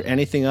to support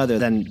anything other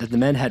than that the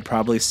men had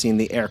probably seen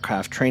the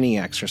aircraft training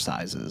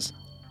exercises.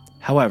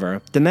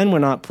 However, the men were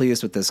not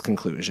pleased with this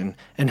conclusion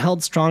and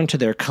held strong to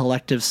their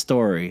collective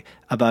story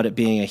about it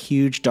being a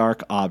huge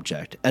dark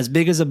object, as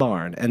big as a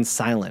barn and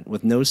silent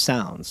with no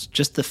sounds,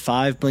 just the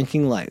 5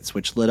 blinking lights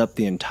which lit up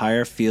the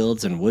entire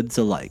fields and woods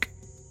alike.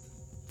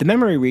 The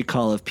memory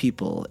recall of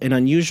people in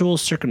unusual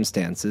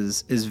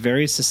circumstances is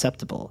very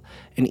susceptible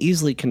and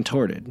easily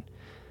contorted.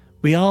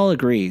 We all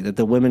agree that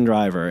the women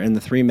driver and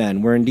the three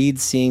men were indeed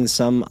seeing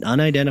some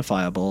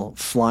unidentifiable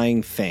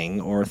flying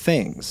thing or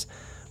things.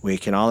 We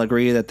can all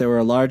agree that there were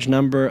a large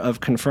number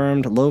of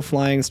confirmed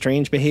low-flying,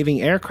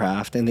 strange-behaving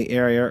aircraft in the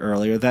area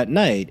earlier that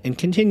night and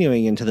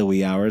continuing into the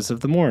wee hours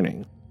of the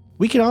morning.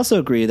 We can also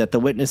agree that the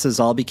witnesses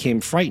all became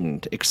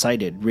frightened,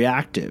 excited,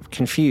 reactive,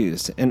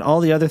 confused, and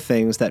all the other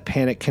things that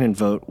panic can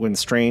invoke when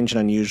strange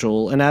and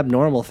unusual and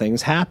abnormal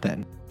things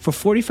happen. For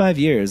 45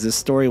 years, this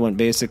story went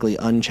basically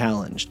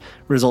unchallenged,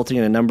 resulting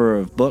in a number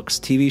of books,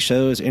 TV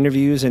shows,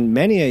 interviews, and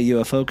many a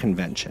UFO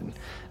convention,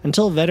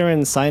 until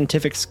veteran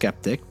scientific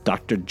skeptic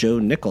Dr. Joe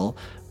Nickell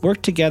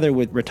worked together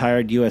with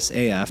retired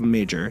USAF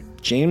Major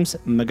James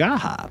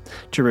Magaha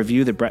to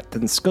review the breadth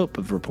and scope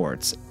of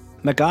reports.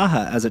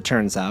 Magaha, as it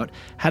turns out,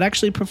 had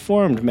actually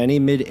performed many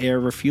mid-air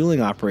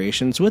refueling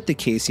operations with the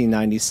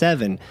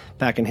KC-97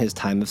 back in his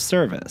time of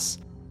service.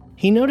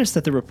 He noticed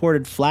that the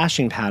reported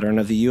flashing pattern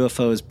of the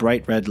UFO's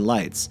bright red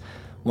lights,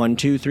 1,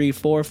 2, 3,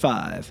 4,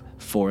 5,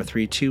 4,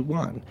 3, 2,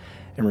 1,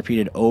 and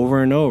repeated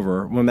over and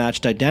over, were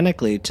matched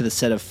identically to the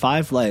set of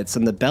 5 lights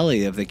on the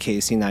belly of the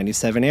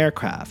KC-97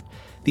 aircraft.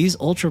 These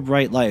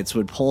ultra-bright lights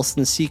would pulse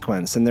in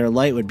sequence, and their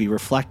light would be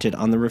reflected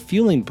on the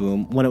refueling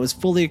boom when it was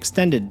fully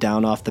extended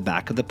down off the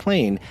back of the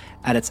plane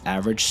at its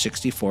average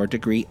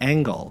 64-degree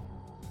angle.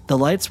 The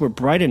lights were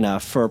bright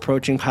enough for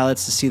approaching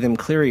pilots to see them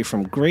clearly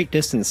from great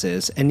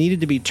distances and needed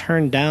to be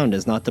turned down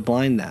as not to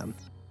blind them.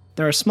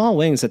 There are small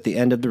wings at the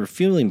end of the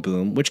refueling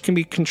boom which can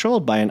be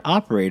controlled by an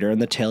operator in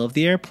the tail of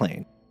the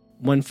airplane.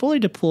 When fully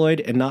deployed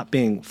and not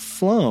being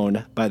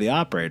flown by the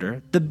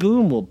operator, the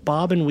boom will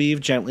bob and weave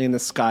gently in the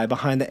sky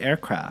behind the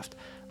aircraft,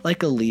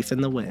 like a leaf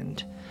in the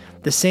wind.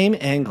 The same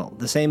angle,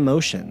 the same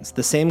motions,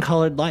 the same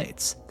colored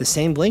lights, the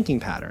same blinking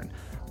pattern,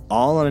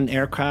 all on an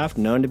aircraft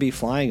known to be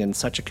flying in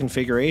such a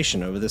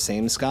configuration over the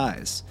same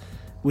skies.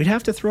 We'd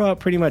have to throw out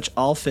pretty much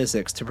all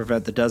physics to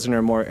prevent the dozen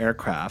or more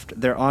aircraft,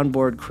 their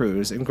onboard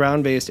crews, and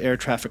ground-based air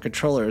traffic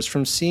controllers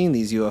from seeing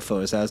these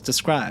UFOs as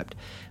described.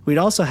 We'd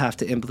also have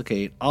to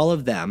implicate all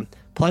of them,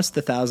 plus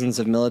the thousands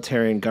of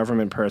military and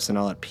government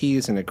personnel at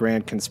peace in a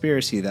grand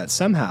conspiracy that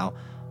somehow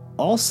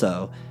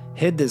also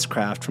hid this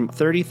craft from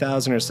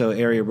 30,000 or so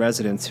area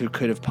residents who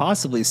could have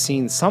possibly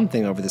seen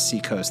something over the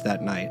seacoast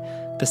that night,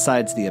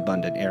 besides the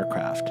abundant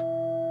aircraft.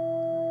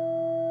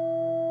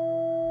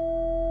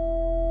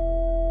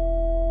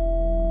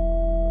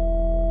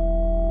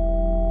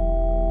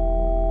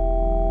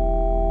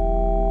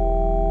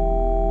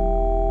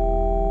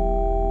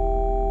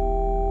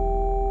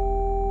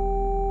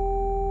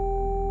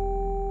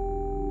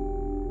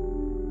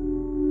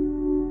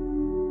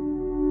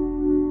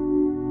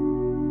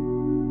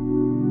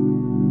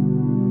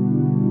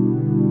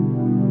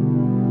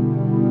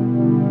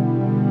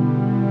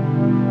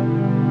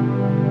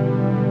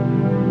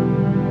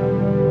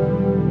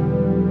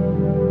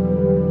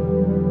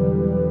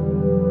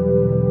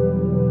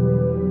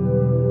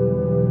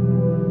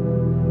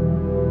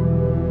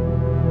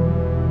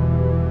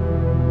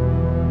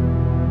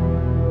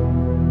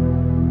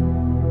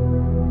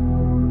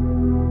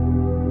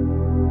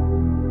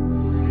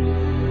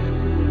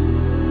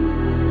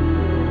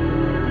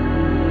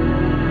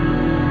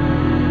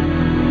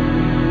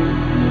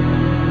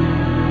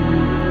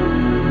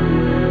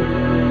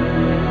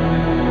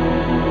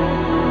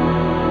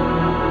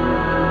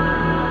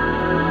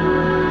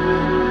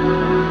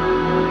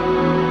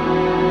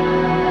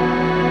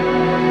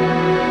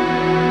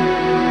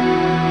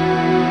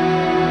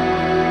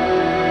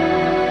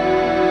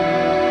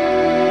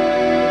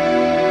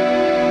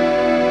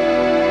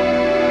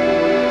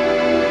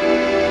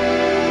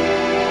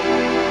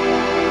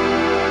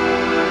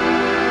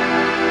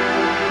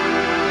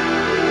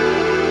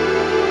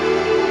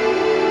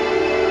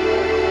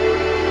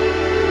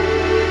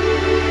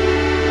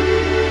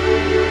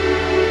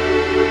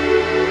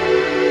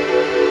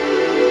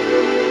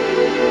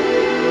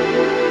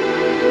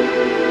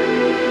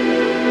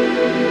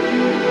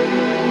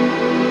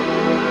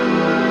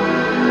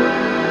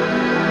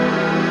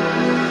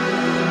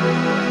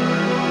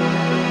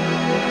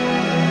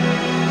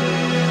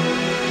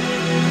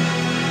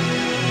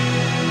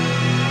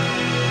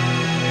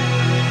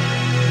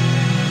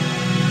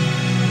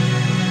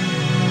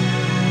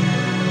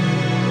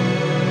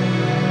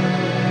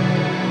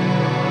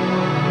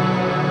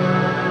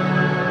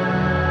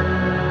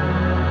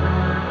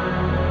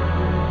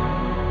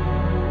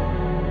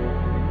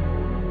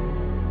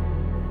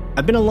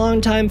 I've been a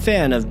long-time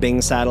fan of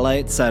Bing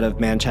Satellites out of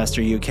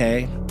Manchester,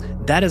 UK.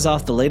 That is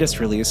off the latest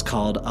release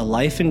called A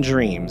Life in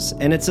Dreams,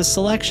 and it's a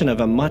selection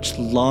of a much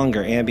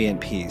longer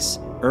ambient piece,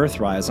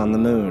 Earthrise on the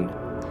Moon.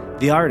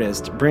 The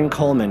artist, Bryn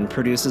Coleman,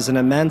 produces an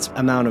immense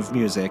amount of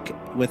music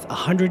with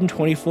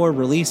 124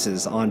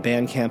 releases on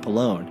Bandcamp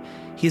alone.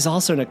 He's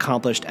also an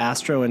accomplished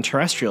astro and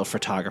terrestrial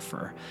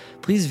photographer.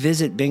 Please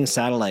visit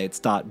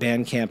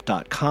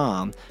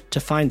bingsatellites.bandcamp.com to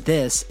find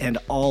this and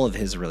all of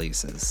his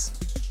releases.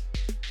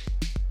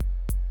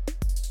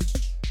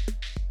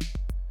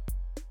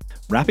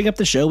 Wrapping up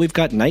the show, we've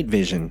got Night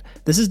Vision.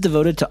 This is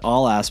devoted to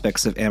all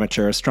aspects of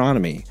amateur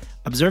astronomy.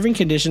 Observing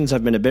conditions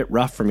have been a bit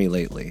rough for me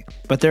lately,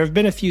 but there have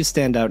been a few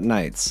standout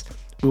nights.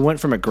 We went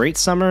from a great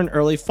summer and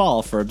early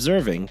fall for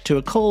observing to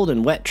a cold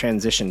and wet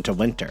transition to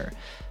winter,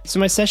 so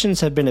my sessions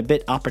have been a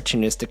bit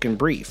opportunistic and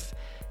brief.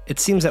 It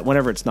seems that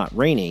whenever it's not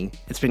raining,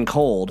 it's been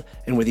cold,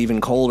 and with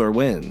even colder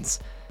winds.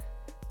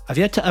 I've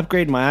yet to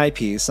upgrade my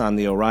eyepiece on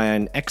the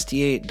Orion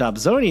XT8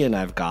 Dobsonian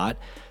I've got,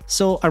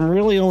 so I'm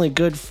really only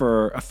good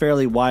for a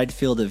fairly wide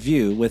field of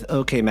view with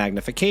okay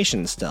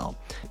magnification still.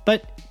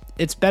 But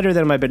it's better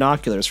than my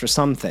binoculars for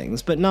some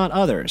things, but not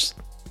others.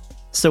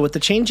 So with the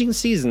changing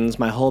seasons,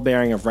 my whole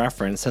bearing of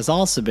reference has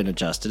also been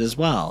adjusted as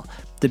well.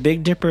 The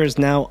Big Dipper is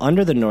now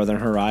under the northern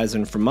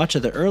horizon for much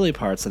of the early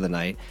parts of the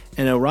night,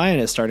 and Orion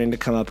is starting to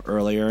come up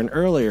earlier and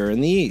earlier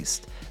in the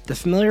east. The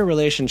familiar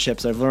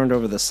relationships I've learned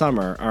over the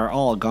summer are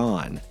all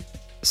gone.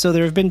 So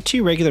there have been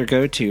two regular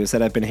go-tos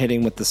that I've been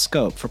hitting with the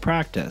scope for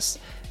practice.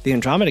 The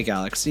Andromeda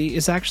Galaxy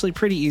is actually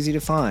pretty easy to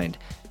find.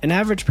 An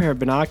average pair of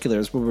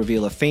binoculars will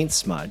reveal a faint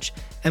smudge,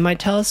 and my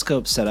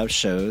telescope setup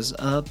shows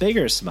a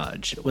bigger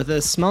smudge, with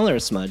a smaller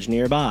smudge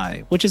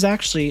nearby, which is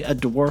actually a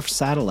dwarf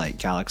satellite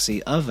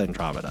galaxy of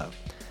Andromeda.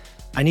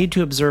 I need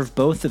to observe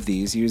both of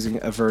these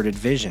using averted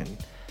vision.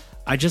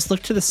 I just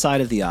look to the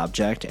side of the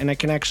object, and I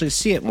can actually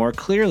see it more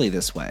clearly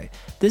this way.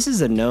 This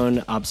is a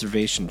known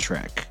observation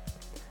trick.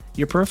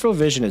 Your peripheral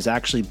vision is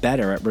actually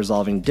better at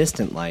resolving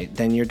distant light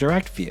than your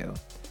direct view.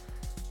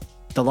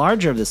 The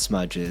larger of the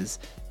smudges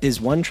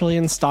is 1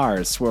 trillion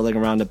stars swirling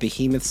around a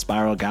behemoth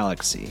spiral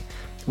galaxy.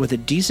 With a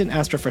decent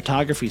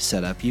astrophotography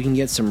setup, you can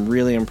get some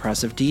really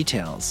impressive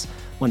details.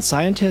 When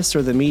scientists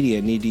or the media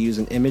need to use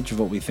an image of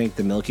what we think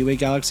the Milky Way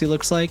galaxy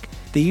looks like,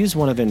 they use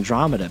one of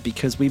Andromeda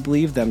because we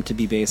believe them to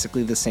be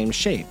basically the same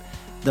shape,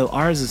 though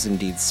ours is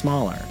indeed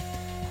smaller.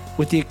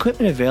 With the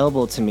equipment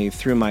available to me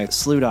through my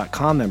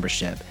Slew.com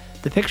membership,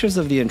 the pictures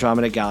of the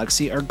Andromeda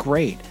galaxy are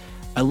great.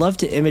 I love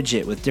to image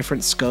it with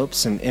different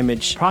scopes and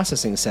image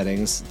processing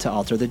settings to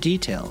alter the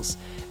details.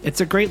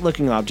 It's a great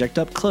looking object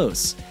up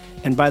close.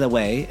 And by the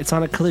way, it's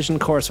on a collision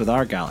course with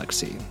our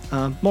galaxy.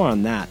 More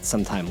on that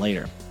sometime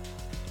later.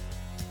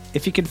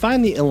 If you can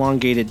find the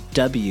elongated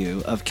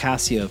W of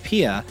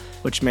Cassiopeia,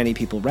 which many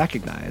people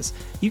recognize,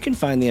 you can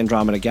find the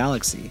Andromeda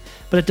Galaxy,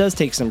 but it does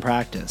take some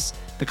practice.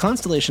 The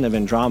constellation of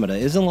Andromeda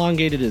is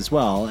elongated as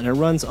well, and it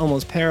runs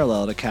almost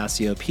parallel to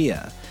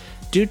Cassiopeia.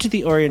 Due to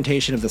the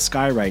orientation of the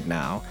sky right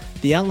now,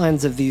 the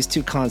outlines of these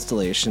two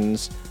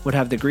constellations would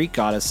have the Greek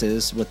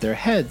goddesses with their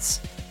heads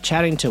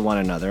chatting to one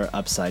another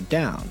upside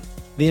down.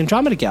 The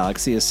Andromeda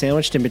Galaxy is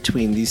sandwiched in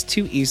between these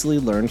two easily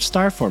learned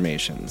star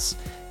formations.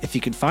 If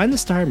you could find the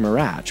star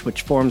Mirach,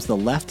 which forms the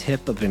left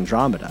hip of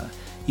Andromeda,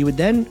 you would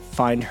then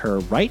find her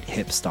right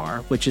hip star,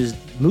 which is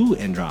Mu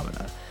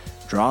Andromeda.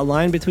 Draw a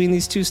line between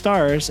these two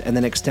stars and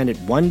then extend it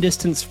one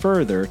distance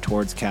further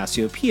towards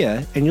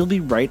Cassiopeia, and you'll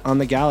be right on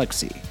the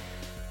galaxy.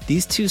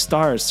 These two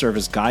stars serve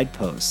as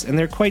guideposts, and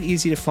they're quite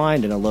easy to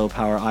find in a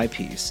low-power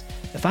eyepiece.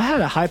 If I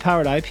had a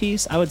high-powered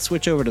eyepiece, I would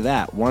switch over to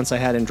that once I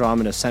had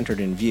Andromeda centered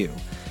in view.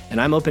 And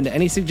I'm open to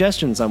any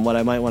suggestions on what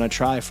I might want to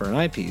try for an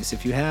eyepiece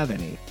if you have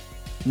any.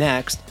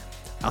 Next,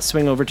 I'll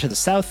swing over to the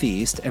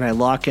southeast and I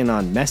lock in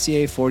on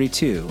Messier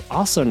 42,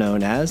 also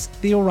known as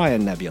the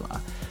Orion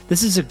Nebula.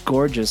 This is a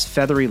gorgeous,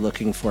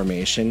 feathery-looking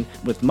formation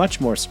with much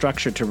more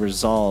structure to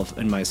resolve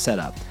in my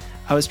setup.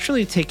 I was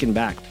truly taken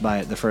back by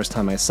it the first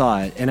time I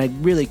saw it, and I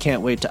really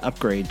can't wait to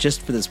upgrade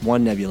just for this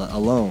one nebula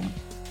alone.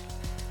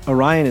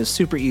 Orion is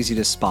super easy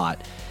to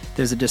spot.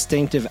 There's a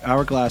distinctive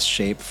hourglass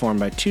shape formed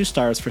by 2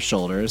 stars for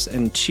shoulders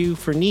and 2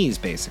 for knees,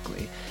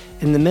 basically.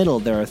 In the middle,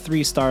 there are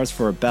 3 stars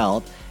for a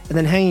belt, and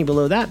then hanging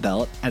below that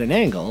belt, at an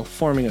angle,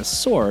 forming a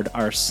sword,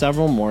 are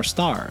several more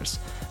stars.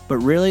 But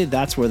really,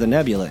 that's where the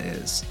nebula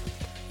is.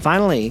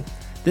 Finally,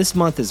 this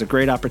month is a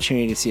great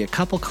opportunity to see a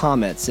couple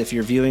comets if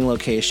your viewing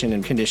location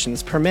and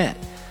conditions permit.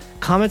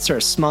 Comets are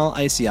small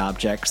icy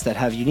objects that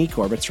have unique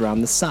orbits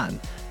around the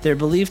Sun. They're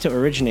believed to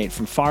originate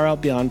from far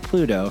out beyond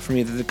Pluto from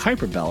either the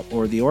Kuiper Belt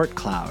or the Oort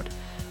cloud.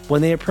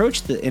 When they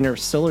approach the inner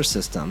solar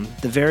system,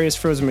 the various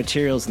frozen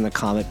materials in the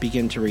comet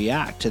begin to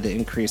react to the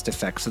increased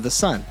effects of the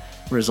Sun,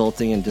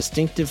 resulting in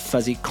distinctive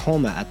fuzzy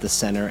coma at the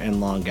center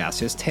and long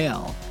gaseous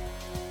tail.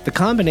 The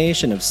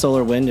combination of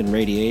solar wind and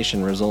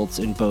radiation results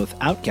in both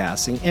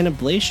outgassing and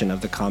ablation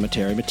of the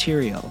cometary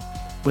material.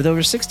 With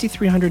over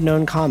 6,300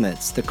 known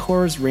comets, the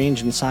cores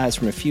range in size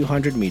from a few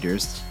hundred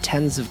meters to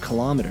tens of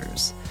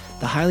kilometers.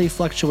 The highly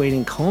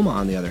fluctuating coma,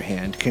 on the other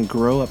hand, can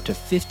grow up to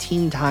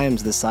 15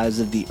 times the size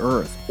of the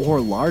Earth, or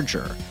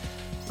larger.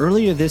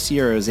 Earlier this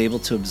year, I was able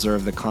to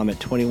observe the comet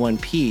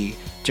 21P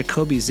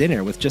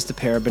Jacobi-Zinner with just a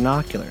pair of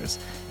binoculars,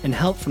 and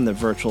help from the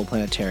virtual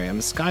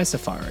planetarium Sky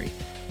Safari.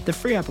 The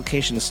free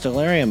application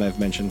Stellarium I've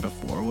mentioned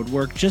before would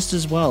work just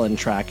as well in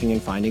tracking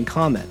and finding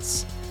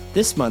comets.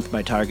 This month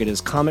my target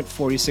is Comet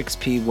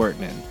 46P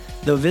Wirtanen.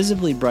 Though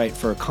visibly bright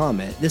for a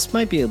comet, this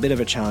might be a bit of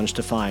a challenge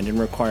to find and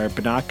require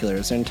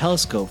binoculars and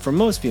telescope for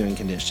most viewing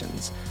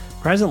conditions.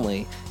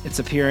 Presently, it's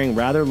appearing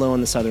rather low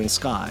in the southern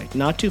sky,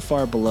 not too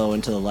far below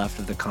and to the left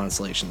of the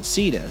constellation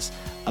Cetus,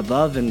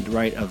 above and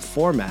right of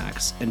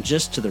Formax, and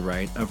just to the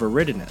right of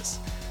Eridanus.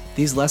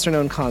 These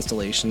lesser-known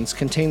constellations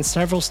contain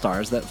several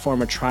stars that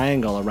form a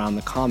triangle around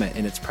the comet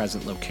in its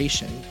present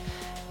location.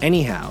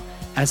 Anyhow,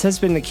 as has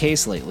been the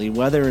case lately,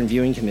 weather and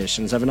viewing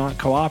conditions have not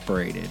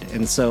cooperated,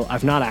 and so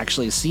I've not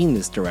actually seen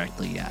this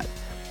directly yet.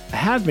 I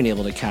have been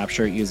able to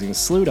capture it using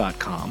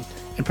Slooh.com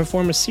and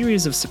perform a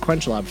series of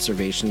sequential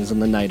observations on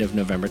the night of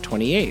November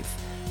 28th.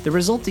 The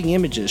resulting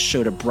images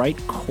showed a bright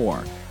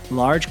core,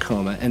 large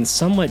coma, and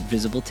somewhat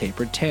visible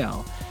tapered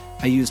tail.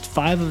 I used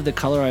 5 of the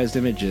colorized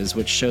images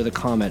which show the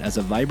comet as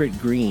a vibrant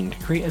green to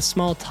create a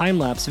small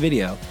time-lapse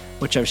video,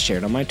 which I've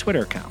shared on my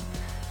Twitter account.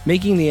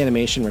 Making the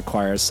animation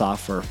requires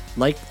software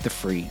like the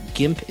free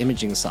GIMP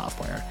imaging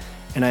software,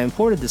 and I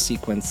imported the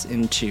sequence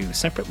into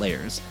separate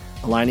layers,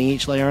 aligning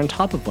each layer on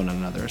top of one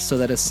another so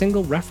that a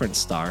single reference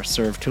star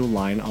served to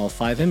align all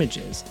 5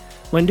 images.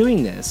 When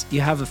doing this,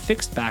 you have a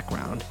fixed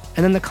background,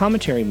 and then the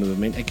cometary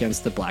movement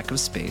against the black of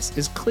space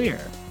is clear.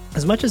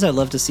 As much as I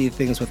love to see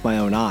things with my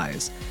own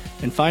eyes,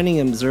 and finding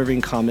and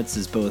observing comets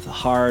is both a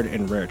hard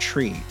and rare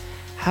treat,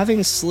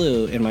 having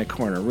Slooh in my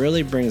corner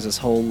really brings this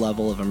whole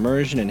level of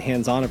immersion and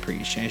hands-on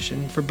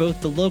appreciation for both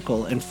the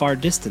local and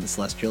far-distant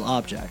celestial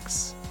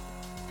objects.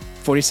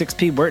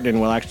 46P Wirtanen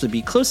will actually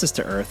be closest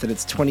to Earth in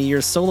its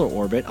 20-year solar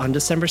orbit on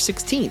December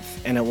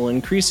 16th, and it will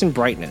increase in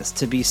brightness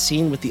to be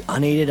seen with the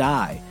unaided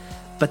eye.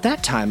 But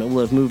that time it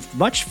will have moved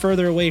much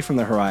further away from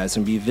the horizon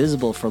and be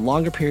visible for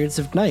longer periods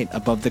of night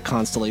above the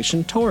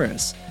constellation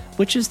Taurus,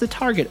 which is the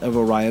target of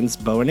Orion's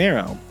bow and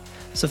arrow.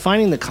 So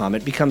finding the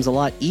comet becomes a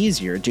lot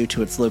easier due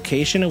to its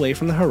location away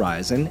from the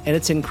horizon and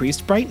its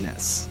increased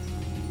brightness.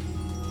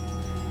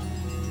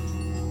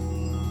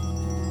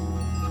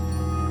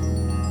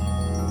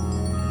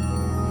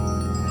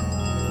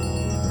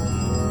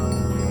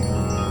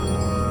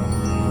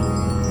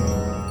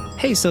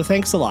 Hey, so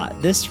thanks a lot.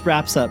 This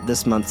wraps up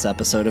this month's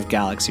episode of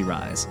Galaxy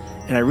Rise,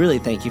 and I really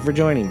thank you for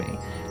joining me.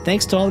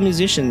 Thanks to all the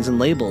musicians and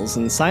labels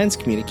and science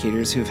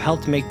communicators who've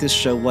helped make this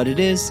show what it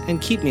is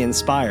and keep me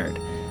inspired.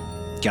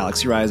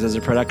 Galaxy Rise is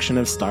a production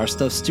of Star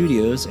Stuff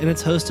Studios, and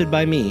it's hosted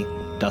by me,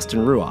 Dustin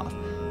Ruoff.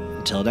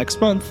 Until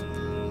next month,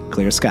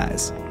 clear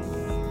skies.